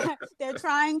 Yeah, they're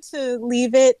trying to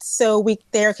leave it so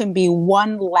there can be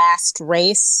one last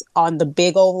race on the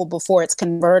big oval before it's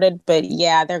converted. But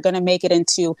yeah, they're going to make it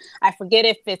into, I forget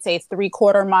if it's a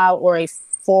 3/4 mile or a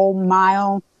full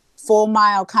mile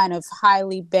kind of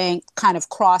highly banked kind of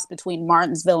cross between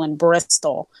Martinsville and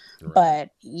Bristol. Right. But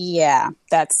yeah,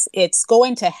 it's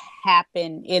going to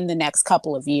happen in the next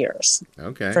couple of years.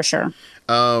 Okay. For sure.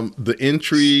 The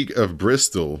intrigue of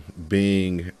Bristol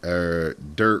being a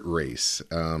dirt race.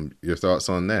 Your thoughts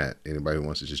on that? Anybody who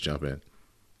wants to just jump in?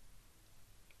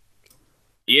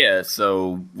 Yeah,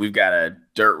 so we've got a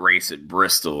dirt race at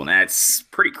Bristol, and that's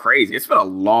pretty crazy. It's been a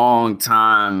long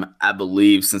time, I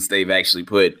believe, since they've actually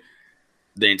put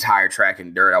the entire track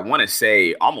in dirt. I want to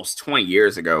say almost 20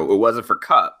 years ago. It wasn't for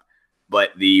Cup,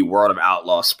 but the World of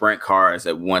Outlaw sprint cars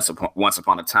that once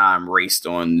upon a time raced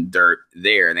on dirt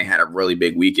there, and they had a really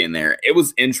big weekend there. It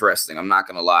was interesting, I'm not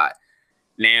going to lie.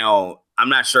 Now, I'm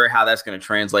not sure how that's going to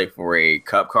translate for a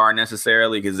Cup car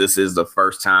necessarily, because this is the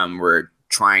first time we're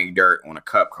trying dirt on a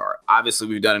Cup car. Obviously,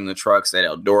 we've done it in the trucks at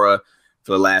Eldora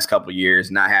for the last couple of years.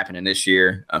 Not happening this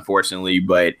year, unfortunately,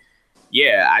 but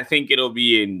yeah, I think it'll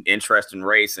be an interesting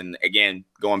race. And again,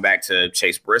 going back to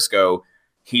Chase Briscoe,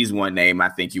 he's one name I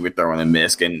think you would throw in the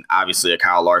mix. And obviously a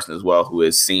Kyle Larson as well, who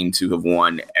has seemed to have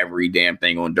won every damn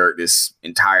thing on dirt this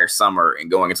entire summer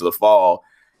and going into the fall.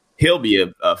 He'll be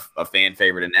a fan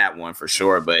favorite in that one for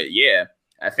sure. But yeah,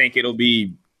 I think it'll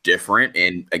be different.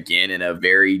 And again, in a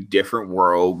very different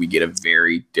world, we get a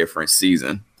very different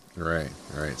season. Right.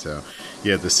 So,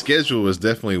 yeah, the schedule is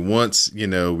definitely, once,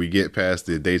 we get past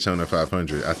the Daytona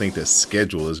 500, I think the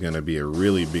schedule is going to be a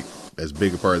really big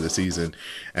a part of the season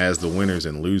as the winners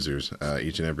and losers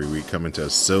each and every week, coming to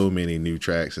so many new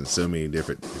tracks and so many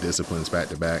different disciplines back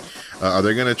to back. Are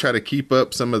they going to try to keep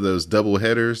up some of those double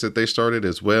headers that they started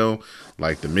as well,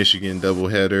 like the Michigan double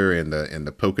header and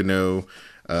the Pocono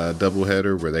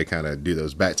doubleheader, where they kind of do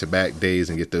those back-to-back days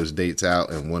and get those dates out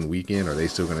in one weekend? Are they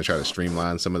still going to try to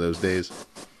streamline some of those days?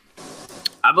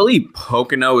 I believe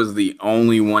Pocono is the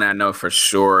only one I know for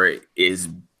sure is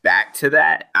back to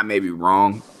that. I may be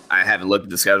wrong. I haven't looked at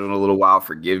the schedule in a little while.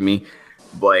 Forgive me.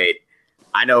 But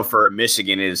I know for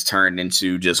Michigan, it has turned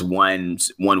into just one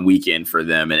weekend for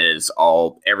them. And it is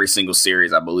every single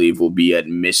series, I believe, will be at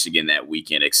Michigan that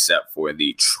weekend, except for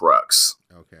the trucks.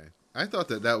 Okay. I thought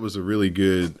that was a really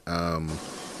good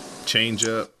change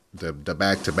up the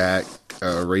back-to-back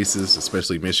races,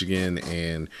 especially Michigan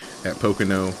and at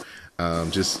Pocono.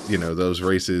 Just, those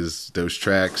races, those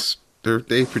tracks,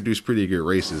 they produce pretty good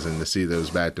races, and to see those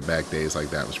back-to-back days like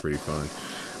that was pretty fun.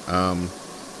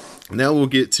 Now we'll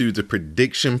get to the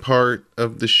prediction part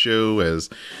of the show. As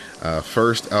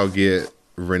first, I'll get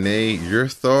Renee, your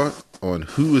thought on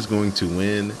who is going to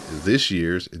win this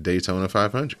year's Daytona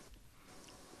 500.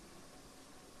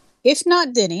 If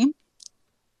not Denny,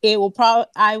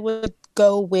 I would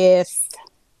go with,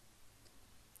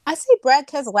 I say Brad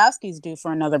Keselowski's due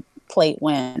for another plate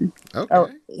win. Okay.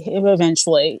 Or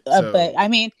eventually. But I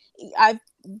mean, I've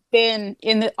been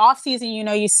in the off season,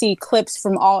 you see clips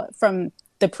from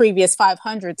the previous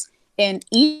 500s, and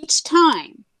each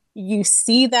time you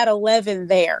see that 11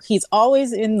 there, he's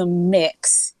always in the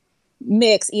mix,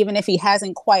 even if he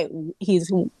hasn't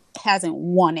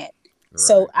won it. Right.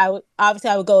 So I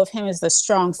would go with him as the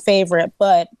strong favorite,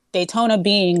 but Daytona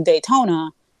being Daytona,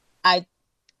 I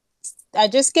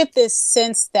just get this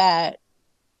sense that,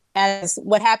 as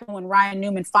what happened when Ryan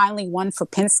Newman finally won for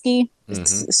Penske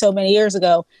so many years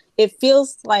ago, it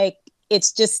feels like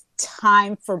it's just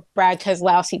time for Brad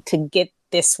Keselowski to get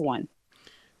this one.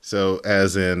 So,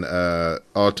 as in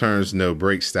all turns no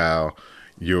break style,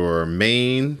 your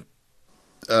main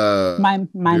my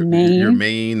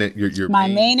main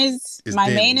is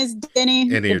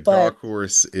Denny, and your dark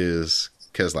horse is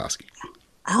Keselowski.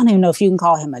 I don't even know if you can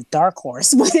call him a dark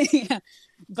horse, but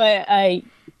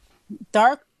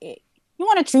dark. You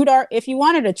want a true dark? If you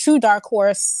wanted a true dark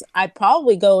horse, I'd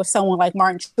probably go with someone like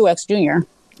Martin Truex Jr.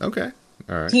 Okay,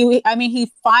 all right.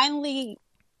 He finally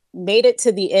made it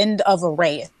to the end of a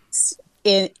race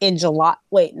in July.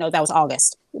 Wait, no, that was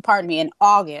August. Pardon me, in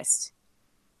August,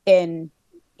 and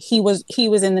he was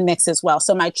in the mix as well.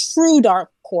 So my true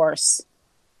dark horse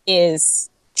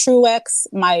is Truex.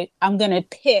 I'm gonna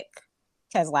pick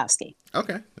Keselowski.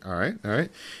 Okay. All right.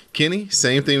 Kenny,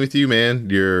 same thing with you, man.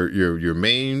 Your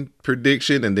main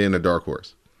prediction and then a dark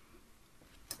horse.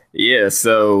 Yeah,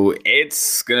 so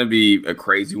it's going to be a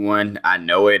crazy one. I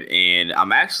know it. And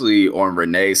I'm actually on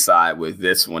Renee's side with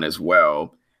this one as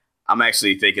well. I'm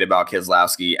actually thinking about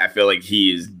Keselowski. I feel like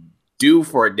he is due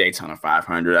for a Daytona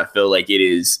 500. I feel like it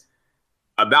is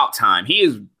about time. He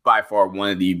is by far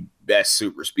one of the best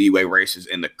super speedway racers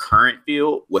in the current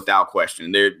field, without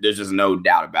question. There's just no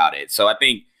doubt about it. So I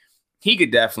think he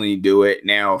could definitely do it.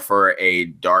 Now, for a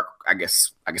dark, I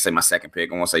guess I can say my second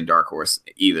pick. I won't say dark horse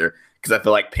either, because I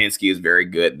feel like Penske is very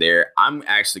good there. I'm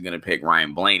actually going to pick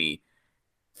Ryan Blaney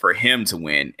for him to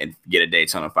win and get a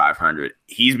Daytona 500.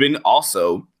 He's been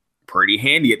also pretty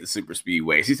handy at the super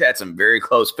speedways. He's had some very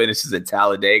close finishes at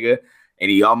Talladega,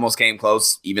 and he almost came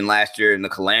close even last year in the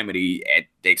Calamity at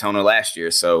Daytona last year.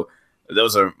 So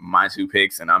those are my two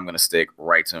picks, and I'm going to stick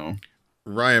right to him.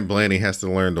 Ryan Blaney has to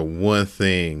learn the one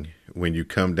thing when you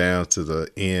come down to the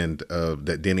end of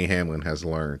that Denny Hamlin has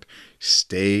learned.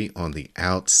 Stay on the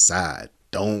outside.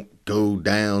 Don't go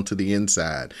down to the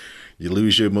inside. You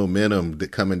lose your momentum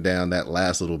coming down that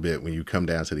last little bit when you come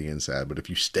down to the inside. But if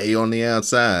you stay on the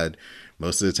outside,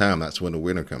 most of the time, that's when the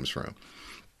winner comes from.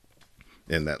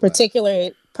 In that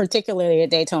particularly at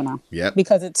Daytona. Yep.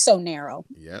 Because it's so narrow.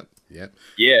 Yep.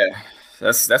 Yeah.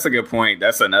 That's a good point.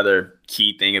 That's another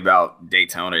key thing about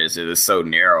Daytona is it is so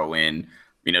narrow. And,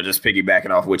 just piggybacking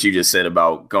off what you just said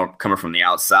about coming from the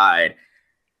outside,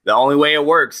 the only way it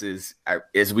works is,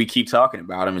 as we keep talking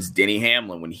about him, is Denny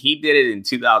Hamlin. When he did it in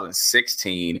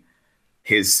 2016,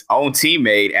 his own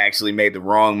teammate actually made the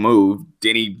wrong move.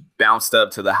 Denny bounced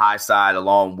up to the high side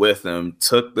along with him,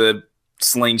 took the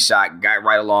slingshot, got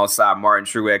right alongside Martin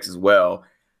Truex as well.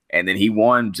 And then he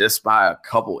won just by a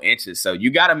couple inches. So you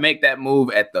got to make that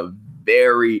move at the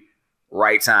very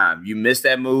right time. You miss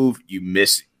that move, you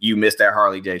miss that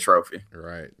Harley J trophy.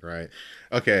 Right.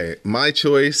 Okay, my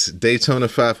choice, Daytona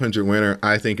 500 winner,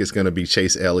 I think it's going to be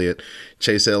Chase Elliott.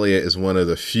 Chase Elliott is one of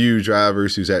the few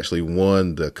drivers who's actually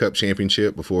won the Cup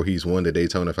Championship before he's won the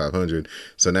Daytona 500.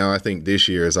 So now I think this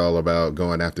year is all about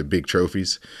going after big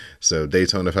trophies. So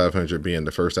Daytona 500 being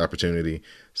the first opportunity.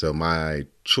 So my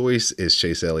choice is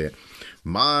Chase Elliott.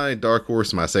 My dark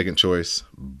horse, my second choice,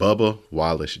 Bubba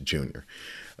Wallace Jr.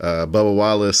 Bubba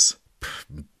Wallace,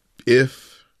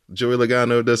 if Joey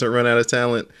Logano doesn't run out of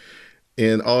talent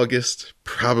in August,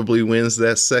 probably wins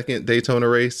that second Daytona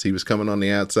race. He was coming on the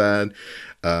outside.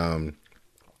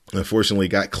 Unfortunately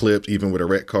got clipped even with a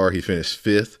wrecked car. He finished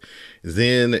fifth.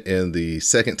 Then in the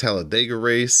second Talladega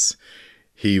race,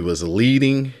 He was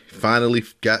leading, finally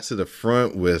got to the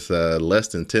front with less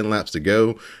than 10 laps to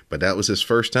go, but that was his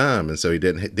first time, and so he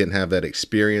didn't have that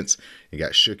experience. He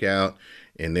got shook out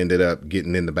and ended up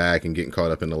getting in the back and getting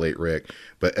caught up in the late wreck.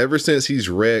 But ever since he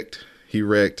wrecked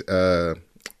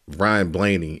Ryan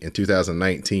Blaney in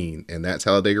 2019, and that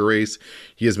Talladega race,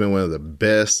 he has been one of the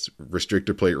best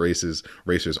restrictor plate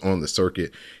racers on the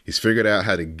circuit. He's figured out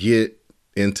how to get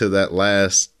into that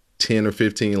last 10 or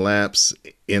 15 laps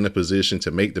in a position to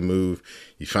make the move.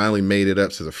 He finally made it up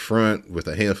to the front with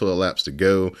a handful of laps to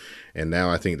go, and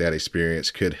now I think that experience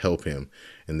could help him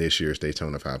in this year's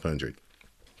Daytona 500.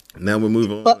 Now we'll move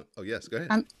on. Oh, yes, go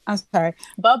ahead. I'm sorry.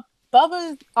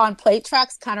 Bubba on plate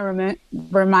tracks kind of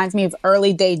reminds me of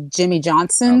early day Jimmy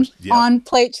Johnson on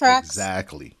plate tracks.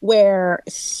 Exactly. Where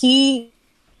he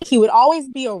would always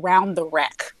be around the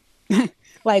wreck.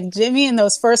 Like Jimmy in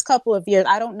those first couple of years,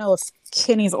 I don't know if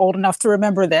Kenny's old enough to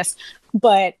remember this,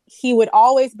 but he would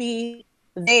always be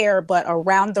there, but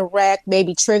around the wreck,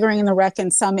 maybe triggering the wreck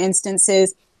in some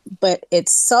instances. But at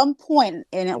some point,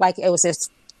 and it was his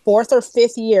fourth or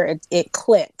fifth year, it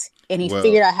clicked, and he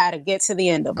figured out how to get to the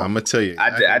end of it. I'm gonna tell you,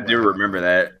 I do remember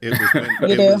that.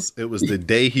 It was the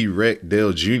day he wrecked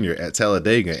Dale Jr. at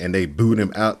Talladega, and they booed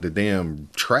him out the damn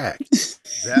track.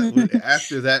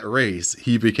 After that race,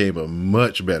 he became a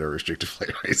much better restricted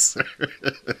plate racer.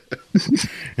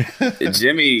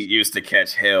 Jimmy used to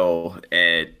catch hell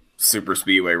at super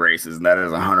speedway races, and that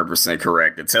is 100%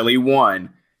 correct. Until he won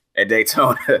at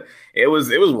Daytona, it was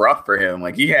rough for him.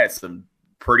 Like, he had some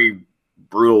pretty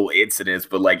brutal incidents,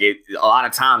 but a lot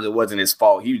of times it wasn't his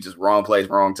fault. He was just wrong place,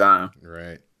 wrong time.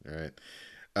 Right.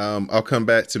 I'll come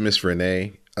back to Miss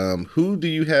Renee. Who do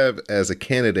you have as a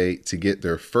candidate to get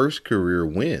their first career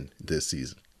win this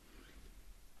season?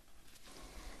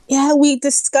 Yeah, we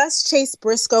discussed Chase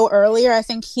Briscoe earlier. I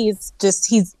think he's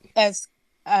as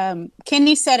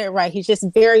Kenny said it right. He's just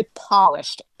very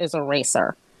polished as a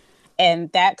racer,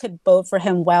 and that could bode for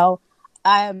him well.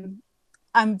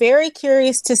 I'm very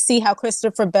curious to see how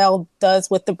Christopher Bell does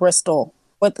with the Bristol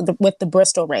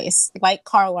race. Like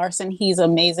Carl Larson, he's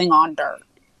amazing on dirt,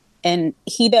 and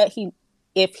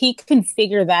if he can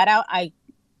figure that out,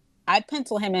 I'd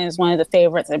pencil him in as one of the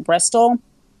favorites at Bristol.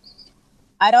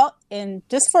 And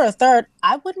just for a third,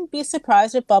 I wouldn't be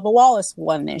surprised if Bubba Wallace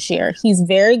won this year. He's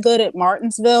very good at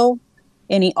Martinsville,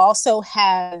 and he also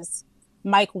has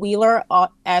Mike Wheeler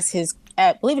as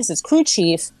I believe it's his crew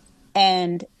chief.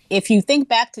 And if you think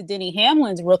back to Denny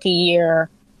Hamlin's rookie year,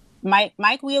 Mike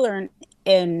Wheeler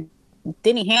and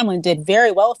Denny Hamlin did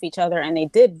very well with each other, and they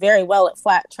did very well at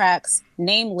flat tracks,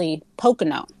 namely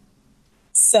Pocono.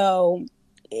 So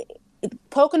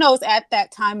Pocono's at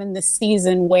that time in the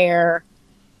season where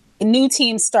new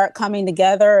teams start coming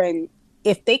together, and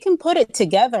if they can put it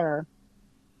together,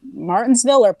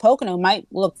 Martinsville or Pocono might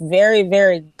look very,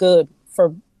 very good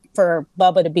for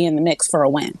Bubba to be in the mix for a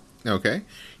win. Okay.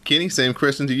 Kenny, same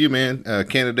question to you, man.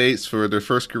 Candidates for their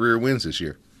first career wins this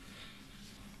year.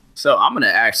 So I'm going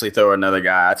to actually throw another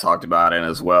guy I talked about in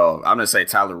as well. I'm going to say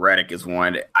Tyler Reddick is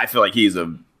one. I feel like he's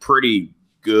a pretty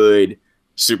good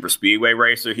super speedway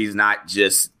racer. He's not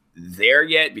just there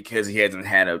yet because he hasn't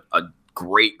had a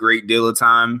great deal of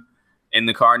time in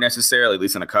the car necessarily, at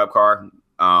least in a Cup car.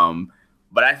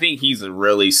 But I think he's a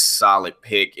really solid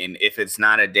pick. And if it's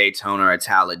not a Daytona or a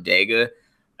Talladega,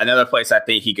 another place I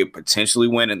think he could potentially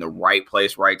win in the right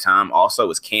place, right time also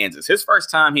is Kansas. His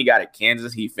first time he got at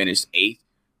Kansas, he finished 8th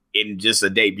in just a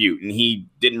debut. And he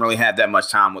didn't really have that much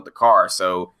time with the car.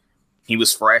 So he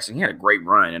was fresh and he had a great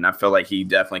run. And I feel like he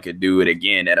definitely could do it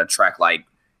again at a track like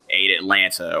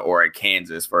Atlanta or at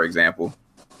Kansas, for example.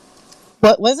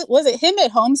 What was it? Was it him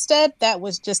at Homestead that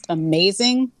was just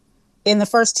amazing in the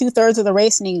first 2/3 of the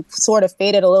race, and he sort of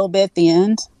faded a little bit at the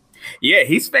end? Yeah,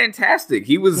 he's fantastic.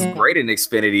 He was great in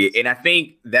Xfinity, and I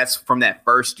think that's from that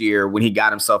first year when he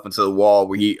got himself into the wall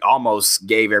where he almost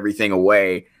gave everything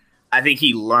away. I think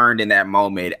he learned in that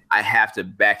moment, I have to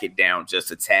back it down just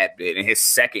a tad bit. In his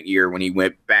second year, when he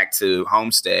went back to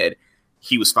Homestead,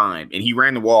 he was fine, and he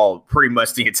ran the wall pretty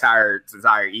much the entire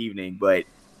evening, but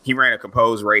he ran a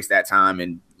composed race that time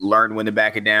and learned when to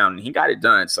back it down, and he got it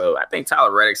done. So I think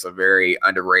Tyler Reddick's a very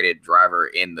underrated driver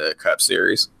in the Cup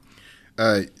Series.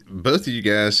 Both of you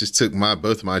guys just took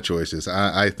both my choices.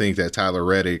 I think that Tyler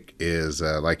Reddick is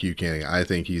like you, Kenny. I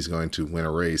think he's going to win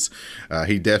a race.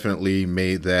 He definitely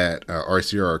made that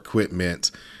RCR equipment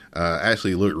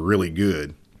actually look really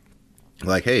good.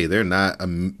 Like, hey,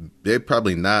 they're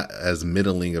probably not as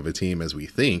middling of a team as we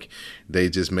think. They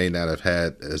just may not have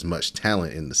had as much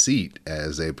talent in the seat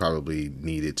as they probably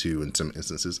needed to in some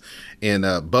instances. And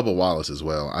Bubba Wallace as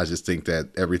well. I just think that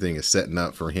everything is setting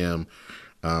up for him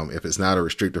If it's not a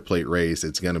restrictor plate race,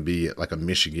 it's going to be like a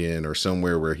Michigan or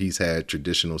somewhere where he's had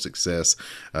traditional success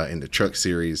in the truck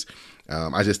series.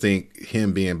 I just think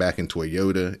him being back in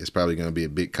Toyota is probably going to be a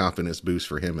big confidence boost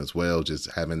for him as well.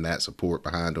 Just having that support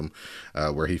behind him,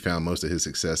 where he found most of his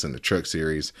success in the truck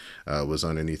series was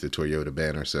underneath the Toyota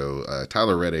banner. So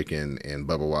Tyler Reddick and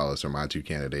Bubba Wallace are my two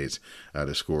candidates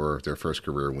to score their first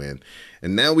career win.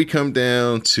 And now we come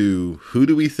down to who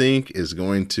do we think is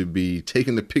going to be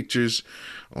taking the pictures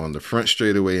on the front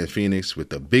straightaway in Phoenix with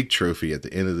the big trophy at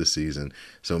the end of the season.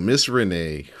 So, Miss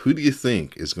Renee, who do you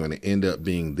think is going to end up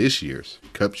being this year's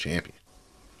Cup champion?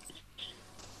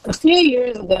 A few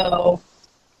years ago,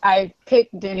 I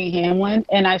picked Denny Hamlin,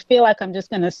 and I feel like I'm just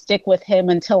going to stick with him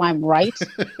until I'm right.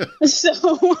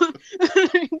 So,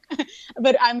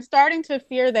 but I'm starting to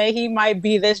fear that he might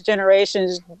be this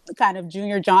generation's kind of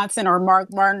Junior Johnson or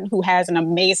Mark Martin, who has an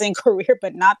amazing career,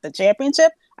 but not the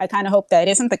championship. I kind of hope that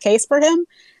isn't the case for him,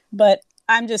 but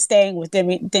I'm just staying with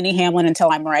Denny Hamlin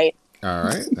until I'm right. All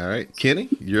right. Kenny,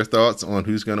 your thoughts on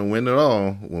who's going to win it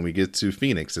all when we get to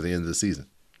Phoenix at the end of the season?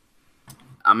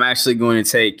 I'm actually going to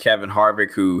take Kevin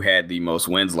Harvick, who had the most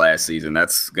wins last season.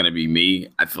 That's going to be me.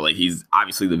 I feel like he's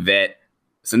obviously the vet.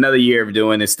 It's another year of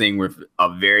doing this thing with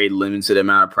a very limited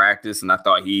amount of practice, and I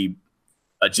thought he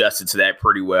adjusted to that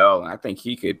pretty well. And I think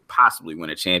he could possibly win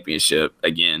a championship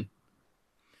again.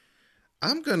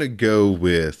 I'm going to go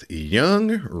with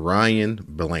young Ryan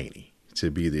Blaney to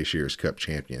be this year's Cup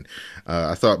champion.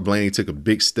 I thought Blaney took a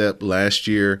big step last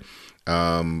year.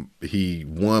 He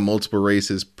won multiple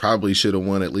races, probably should have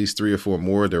won at least 3 or 4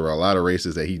 more. There were a lot of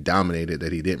races that he dominated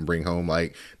that he didn't bring home,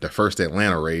 like the first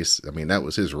Atlanta race. I mean, that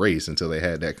was his race until they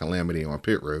had that calamity on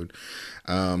pit road.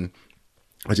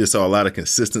 I just saw a lot of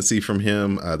consistency from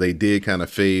him. They did kind of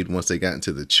fade once they got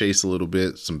into the chase a little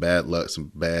bit, some bad luck,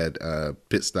 some bad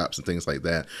pit stops and things like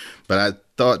that. But I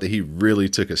thought that he really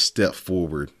took a step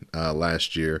forward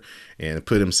last year and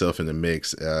put himself in the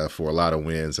mix for a lot of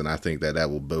wins. And I think that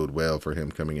will bode well for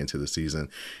him coming into the season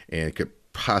and could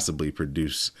possibly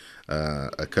produce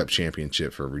a Cup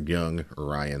championship for young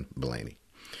Ryan Blaney.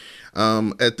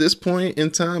 At this point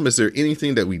in time, is there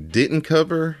anything that we didn't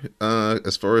cover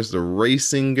as far as the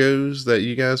racing goes that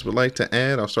you guys would like to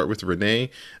add? I'll start with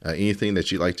Renee. Anything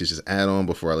that you'd like to just add on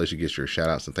before I let you get your shout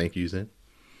outs and thank yous in?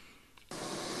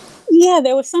 Yeah,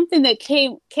 there was something that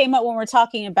came up when we're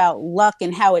talking about luck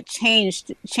and how it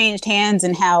changed hands,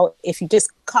 and how if you just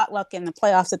caught luck in the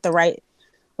playoffs at the right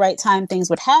time, things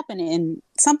would happen. And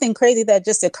something crazy that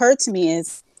just occurred to me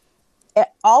is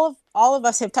all of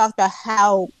us have talked about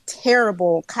how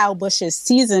terrible Kyle Busch's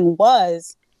season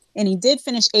was, and he did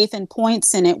finish 8th in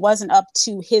points, and it wasn't up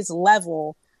to his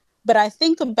level. But I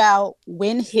think about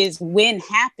when his win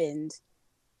happened,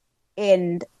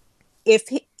 and if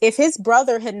his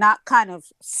brother had not kind of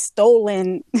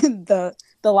stolen the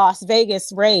Las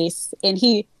Vegas race, and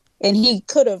he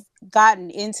could have gotten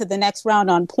into the next round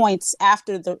on points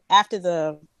after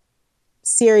the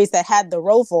series that had the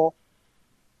Roval,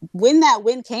 when that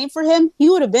win came for him, he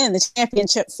would have been in the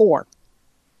championship 4.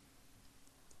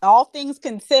 All things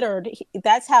considered,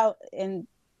 that's how, and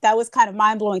that was kind of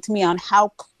mind blowing to me on how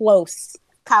close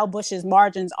Kyle Busch's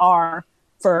margins are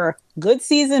for good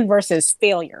season versus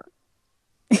failure.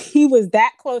 He was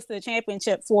that close to the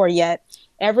championship 4, yet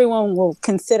everyone will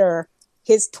consider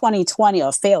his 2020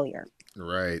 a failure.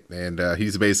 Right. And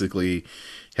he's basically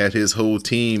had his whole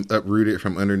team uprooted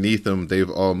from underneath him. They've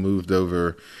all moved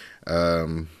over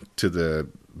to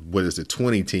the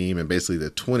 20 team, and basically the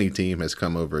 20 team has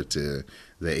come over to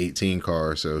the 18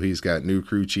 car. So he's got new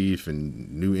crew chief and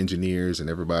new engineers and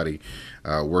everybody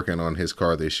working on his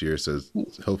car this year. So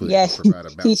hopefully he can provide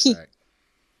a bounce back.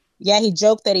 Yeah, he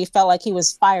joked that he felt like he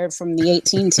was fired from the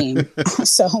 18 team.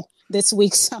 So this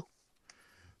week,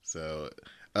 So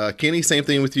Kenny, same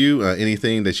thing with you.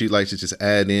 Anything that you'd like to just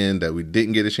add in that we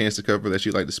didn't get a chance to cover that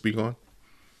you'd like to speak on?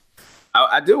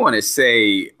 I do want to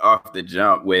say off the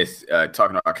jump with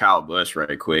talking about Kyle Busch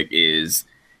right quick is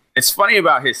it's funny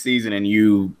about his season, and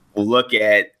you look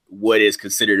at what is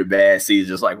considered a bad season,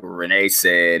 just like what Renee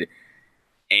said,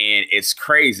 and it's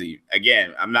crazy.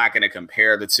 Again, I'm not going to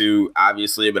compare the two,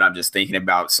 obviously, but I'm just thinking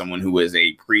about someone who was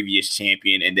a previous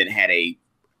champion and then had a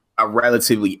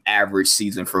relatively average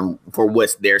season for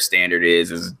what their standard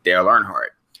is Dale Earnhardt.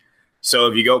 So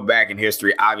if you go back in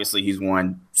history, obviously he's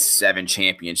won 7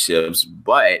 championships,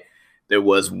 but there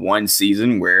was one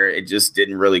season where it just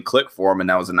didn't really click for him, and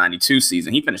that was the 92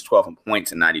 season. He finished 12th in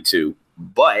points in 92,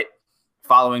 but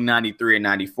following 93 and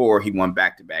 94, he won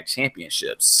back-to-back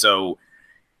championships. So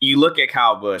you look at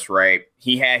Kyle Busch, right?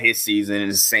 He had his season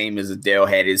the same as Dale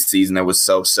had his season that was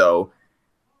so-so.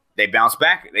 they bounce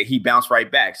back. He bounced right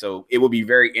back. So it will be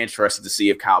very interesting to see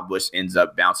if Kyle Busch ends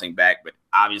up bouncing back. But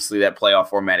obviously that playoff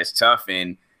format is tough,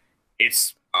 and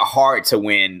it's hard to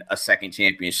win a second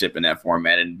championship in that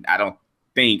format. And I don't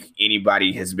think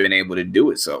anybody has been able to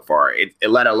do it so far. It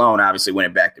let alone obviously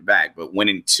winning back to back, but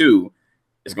winning two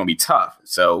is going to be tough.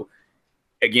 So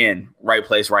again, right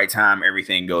place, right time,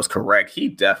 everything goes correct. He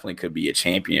definitely could be a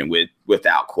champion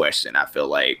without question. I feel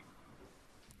like.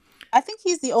 I think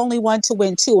he's the only one to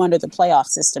win two under the playoff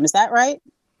system. Is that right?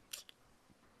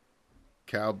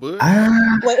 Kyle Busch?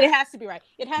 Well, it has to be right.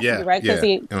 It has to be right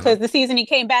because the season he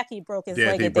came back, he broke his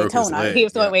leg at Daytona. He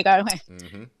was the way going away.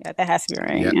 Mm-hmm. Yeah, that has to be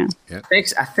right. Yeah.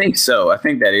 I think so. I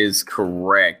think that is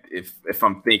correct. If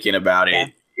I'm thinking about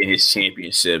it in his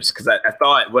championships, because I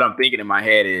thought what I'm thinking in my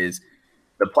head is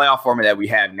the playoff format that we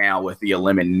have now with the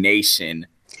elimination.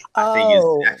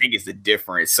 I think it's the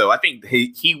difference. So I think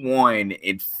he won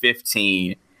in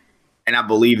 15, and I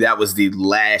believe that was the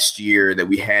last year that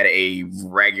we had a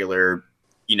regular,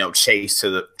 chase for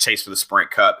the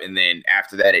Sprint Cup, and then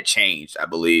after that it changed, I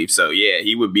believe. So yeah,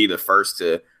 he would be the first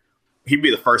to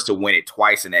win it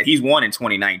twice in that. He's won in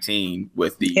 2019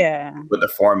 with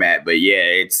the format, but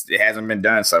it hasn't been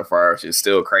done so far, which is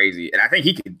still crazy. And I think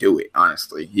he could do it.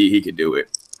 Honestly, he could do it.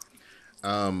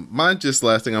 Mine, just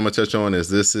last thing I'm gonna touch on is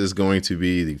this is going to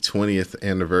be the 20th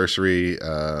anniversary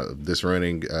this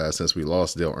running since we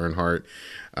lost Dale Earnhardt.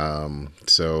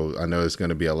 So I know it's going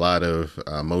to be a lot of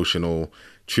emotional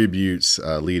tributes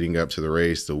leading up to the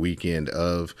race, the weekend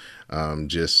of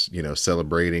just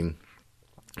celebrating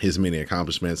his many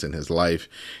accomplishments in his life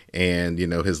and,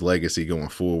 his legacy going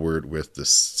forward with the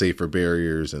safer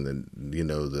barriers and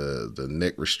the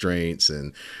neck restraints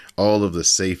and all of the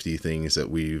safety things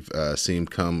that we've seen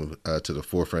come to the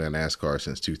forefront of NASCAR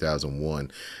since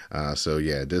 2001. So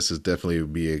this is definitely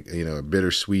be a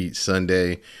bittersweet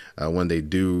Sunday when they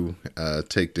do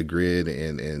take the grid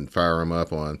and fire them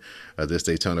up on this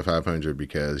Daytona 500,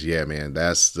 because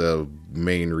that's the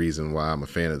main reason why I'm a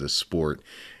fan of the sport.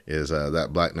 Is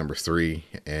that black number 3,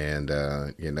 and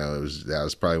that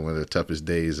was probably one of the toughest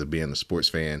days of being a sports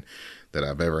fan that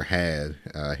I've ever had,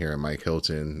 hearing Mike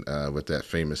Hilton with that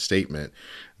famous statement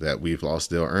that we've lost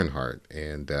Dale Earnhardt,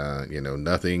 and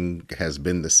nothing has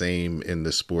been the same in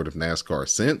the sport of NASCAR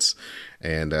since,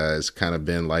 and it's kind of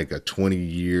been like a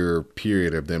 20-year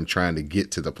period of them trying to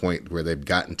get to the point where they've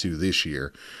gotten to this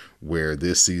year, where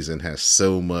this season has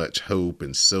so much hope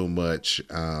and so much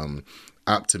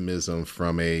optimism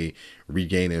from a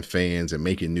regaining fans and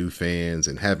making new fans,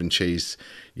 and having Chase,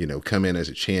 come in as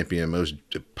a champion, most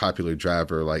popular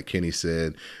driver, like Kenny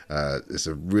said. It's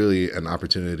really an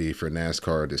opportunity for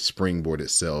NASCAR to springboard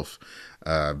itself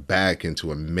back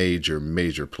into a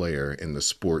major player in the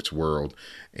sports world.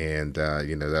 And,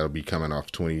 that'll be coming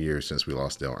off 20 years since we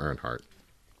lost Dale Earnhardt.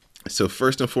 So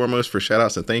first and foremost, for shout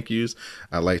outs and thank yous,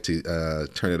 I'd like to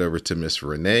turn it over to Miss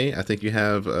Renee. I think you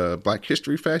have a Black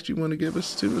History fact you want to give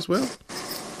us too as well.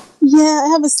 Yeah, I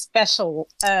have a special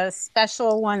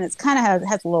one that's kind of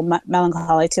has a little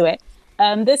melancholy to it.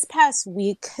 This past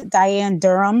week, Diane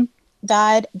Durham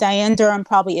died. Diane Durham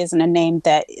probably isn't a name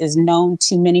that is known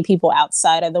to many people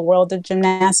outside of the world of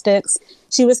gymnastics.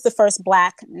 She was the first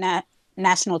Black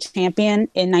national champion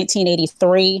in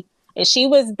 1983. She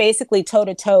was basically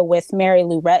toe-to-toe with Mary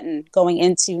Lou Retton going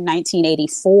into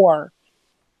 1984.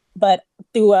 But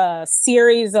through a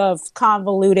series of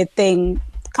convoluted things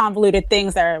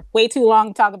that are way too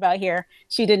long to talk about here,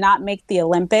 she did not make the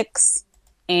Olympics.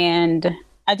 And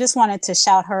I just wanted to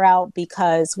shout her out,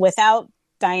 because without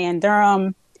Diane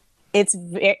Durham,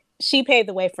 she paved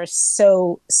the way for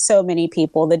so many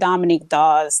people. The Dominique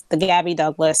Dawes, the Gabby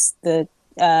Douglas, the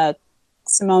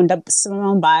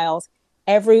Simone Biles,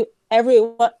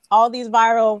 all these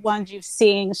viral ones you've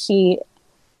seen,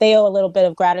 they owe a little bit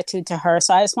of gratitude to her.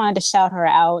 So I just wanted to shout her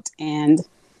out and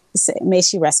say, may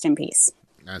she rest in peace.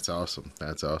 That's awesome.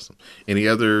 Any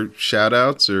other shout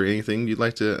outs or anything you'd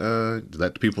like to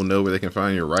let the people know where they can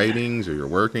find your writings or your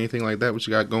work or anything like that? What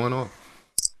you got going on?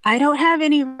 I don't have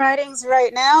any writings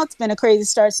right now. It's been a crazy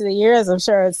start to the year, as I'm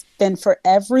sure it's been for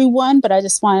everyone, but I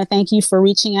just want to thank you for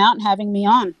reaching out and having me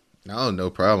on. No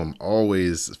problem.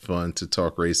 Always fun to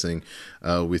talk racing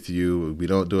with you. We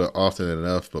don't do it often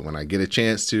enough, but when I get a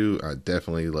chance to, I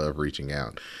definitely love reaching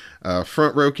out.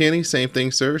 Front row Kenny, same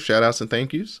thing, sir. Shout outs and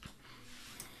thank yous.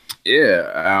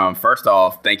 Yeah. First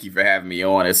off, thank you for having me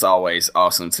on. It's always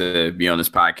awesome to be on this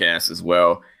podcast as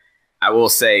well. I will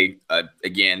say,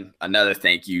 again, another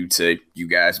thank you to you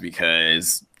guys,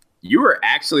 because you were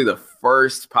actually the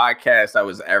first podcast I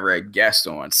was ever a guest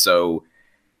on. So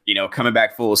coming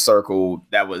back full circle,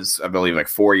 that was, I believe, like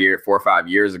 4 or 5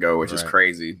 years ago, which is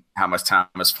crazy how much time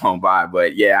has flown by.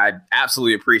 But yeah, I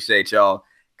absolutely appreciate y'all,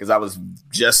 because I was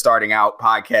just starting out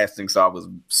podcasting, so I was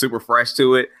super fresh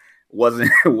to it.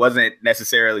 Wasn't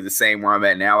necessarily the same where I'm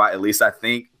at now, at least I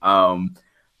think.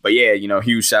 But yeah,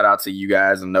 huge shout out to you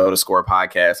guys and Know the Score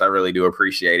podcast. I really do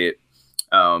appreciate it,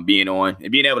 being on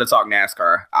and being able to talk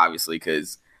NASCAR, obviously,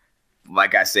 because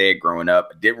like I said, growing up,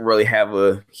 I didn't really have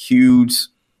a huge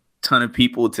ton of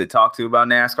people to talk to about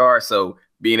NASCAR. So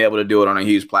being able to do it on a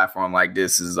huge platform like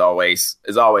this is always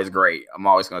great. I'm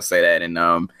always going to say that. And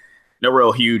no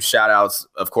real huge shout outs,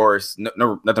 of course,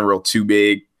 no nothing real too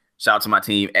big. Shout out to my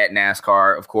team at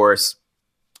NASCAR, of course.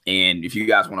 And if you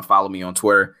guys want to follow me on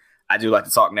Twitter, I do like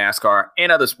to talk NASCAR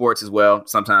and other sports as well.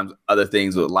 Sometimes other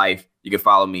things with life. You can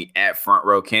follow me at Front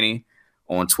Row Kenny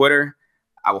on Twitter.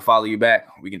 I will follow you back.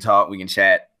 We can talk. We can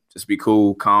chat. Just be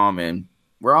cool, calm, and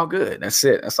we're all good. That's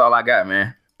it. That's all I got,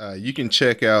 man. You can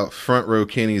check out Front Row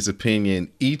Kenny's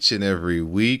opinion each and every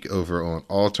week over on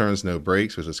All Turns No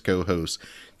Breaks with his co-hosts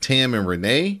Tam and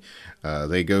Renee.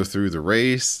 They go through the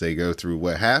race, they go through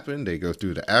what happened, they go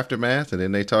through the aftermath, and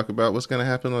then they talk about what's going to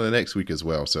happen on the next week as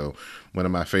well. So one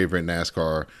of my favorite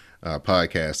NASCAR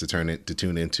podcasts to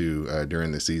tune into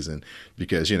during the season,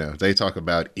 because they talk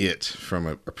about it from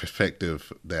a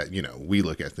perspective that we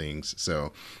look at things.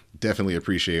 So definitely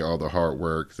appreciate all the hard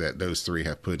work that those three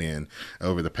have put in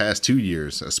over the past 2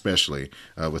 years, especially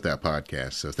with that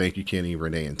podcast. So thank you, Kenny,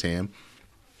 Renee, and Tam.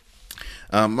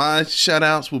 My shout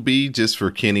outs will be just for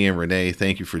Kenny and Renee.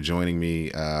 Thank you for joining me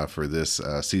for this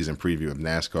season preview of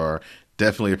NASCAR.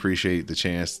 Definitely appreciate the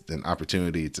chance and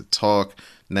opportunity to talk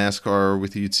NASCAR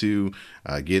with you two,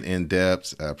 get in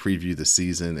depth, preview the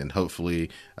season, and hopefully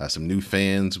some new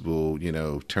fans will,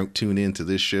 tune into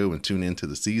this show and tune into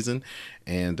the season.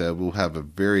 And we'll have a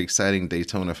very exciting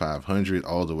Daytona 500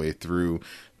 all the way through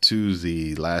to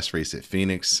the last race at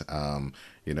Phoenix.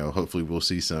 Hopefully we'll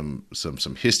see some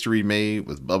history made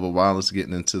with Bubba Wallace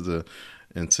getting into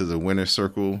the winner's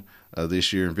circle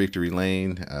this year in Victory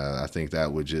Lane. I think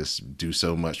that would just do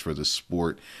so much for the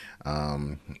sport.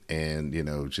 And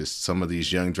just some of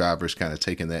these young drivers kind of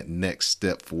taking that next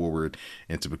step forward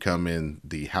into becoming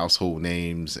the household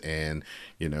names. And,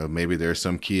 maybe there's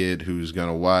some kid who's going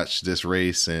to watch this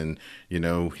race and,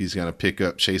 he's going to pick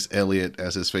up Chase Elliott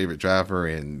as his favorite driver.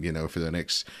 And, for the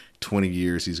next 20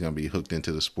 years, he's going to be hooked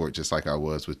into the sport, just like I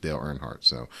was with Dale Earnhardt.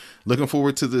 So looking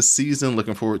forward to this season,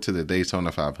 looking forward to the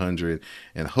Daytona 500,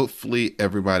 and hopefully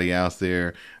everybody out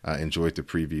there enjoyed the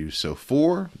preview. So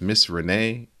for Miss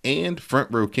Renee and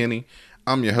Front Row Kenny,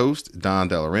 I'm your host, Don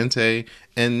Delarente,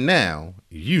 and now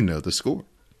you know the score.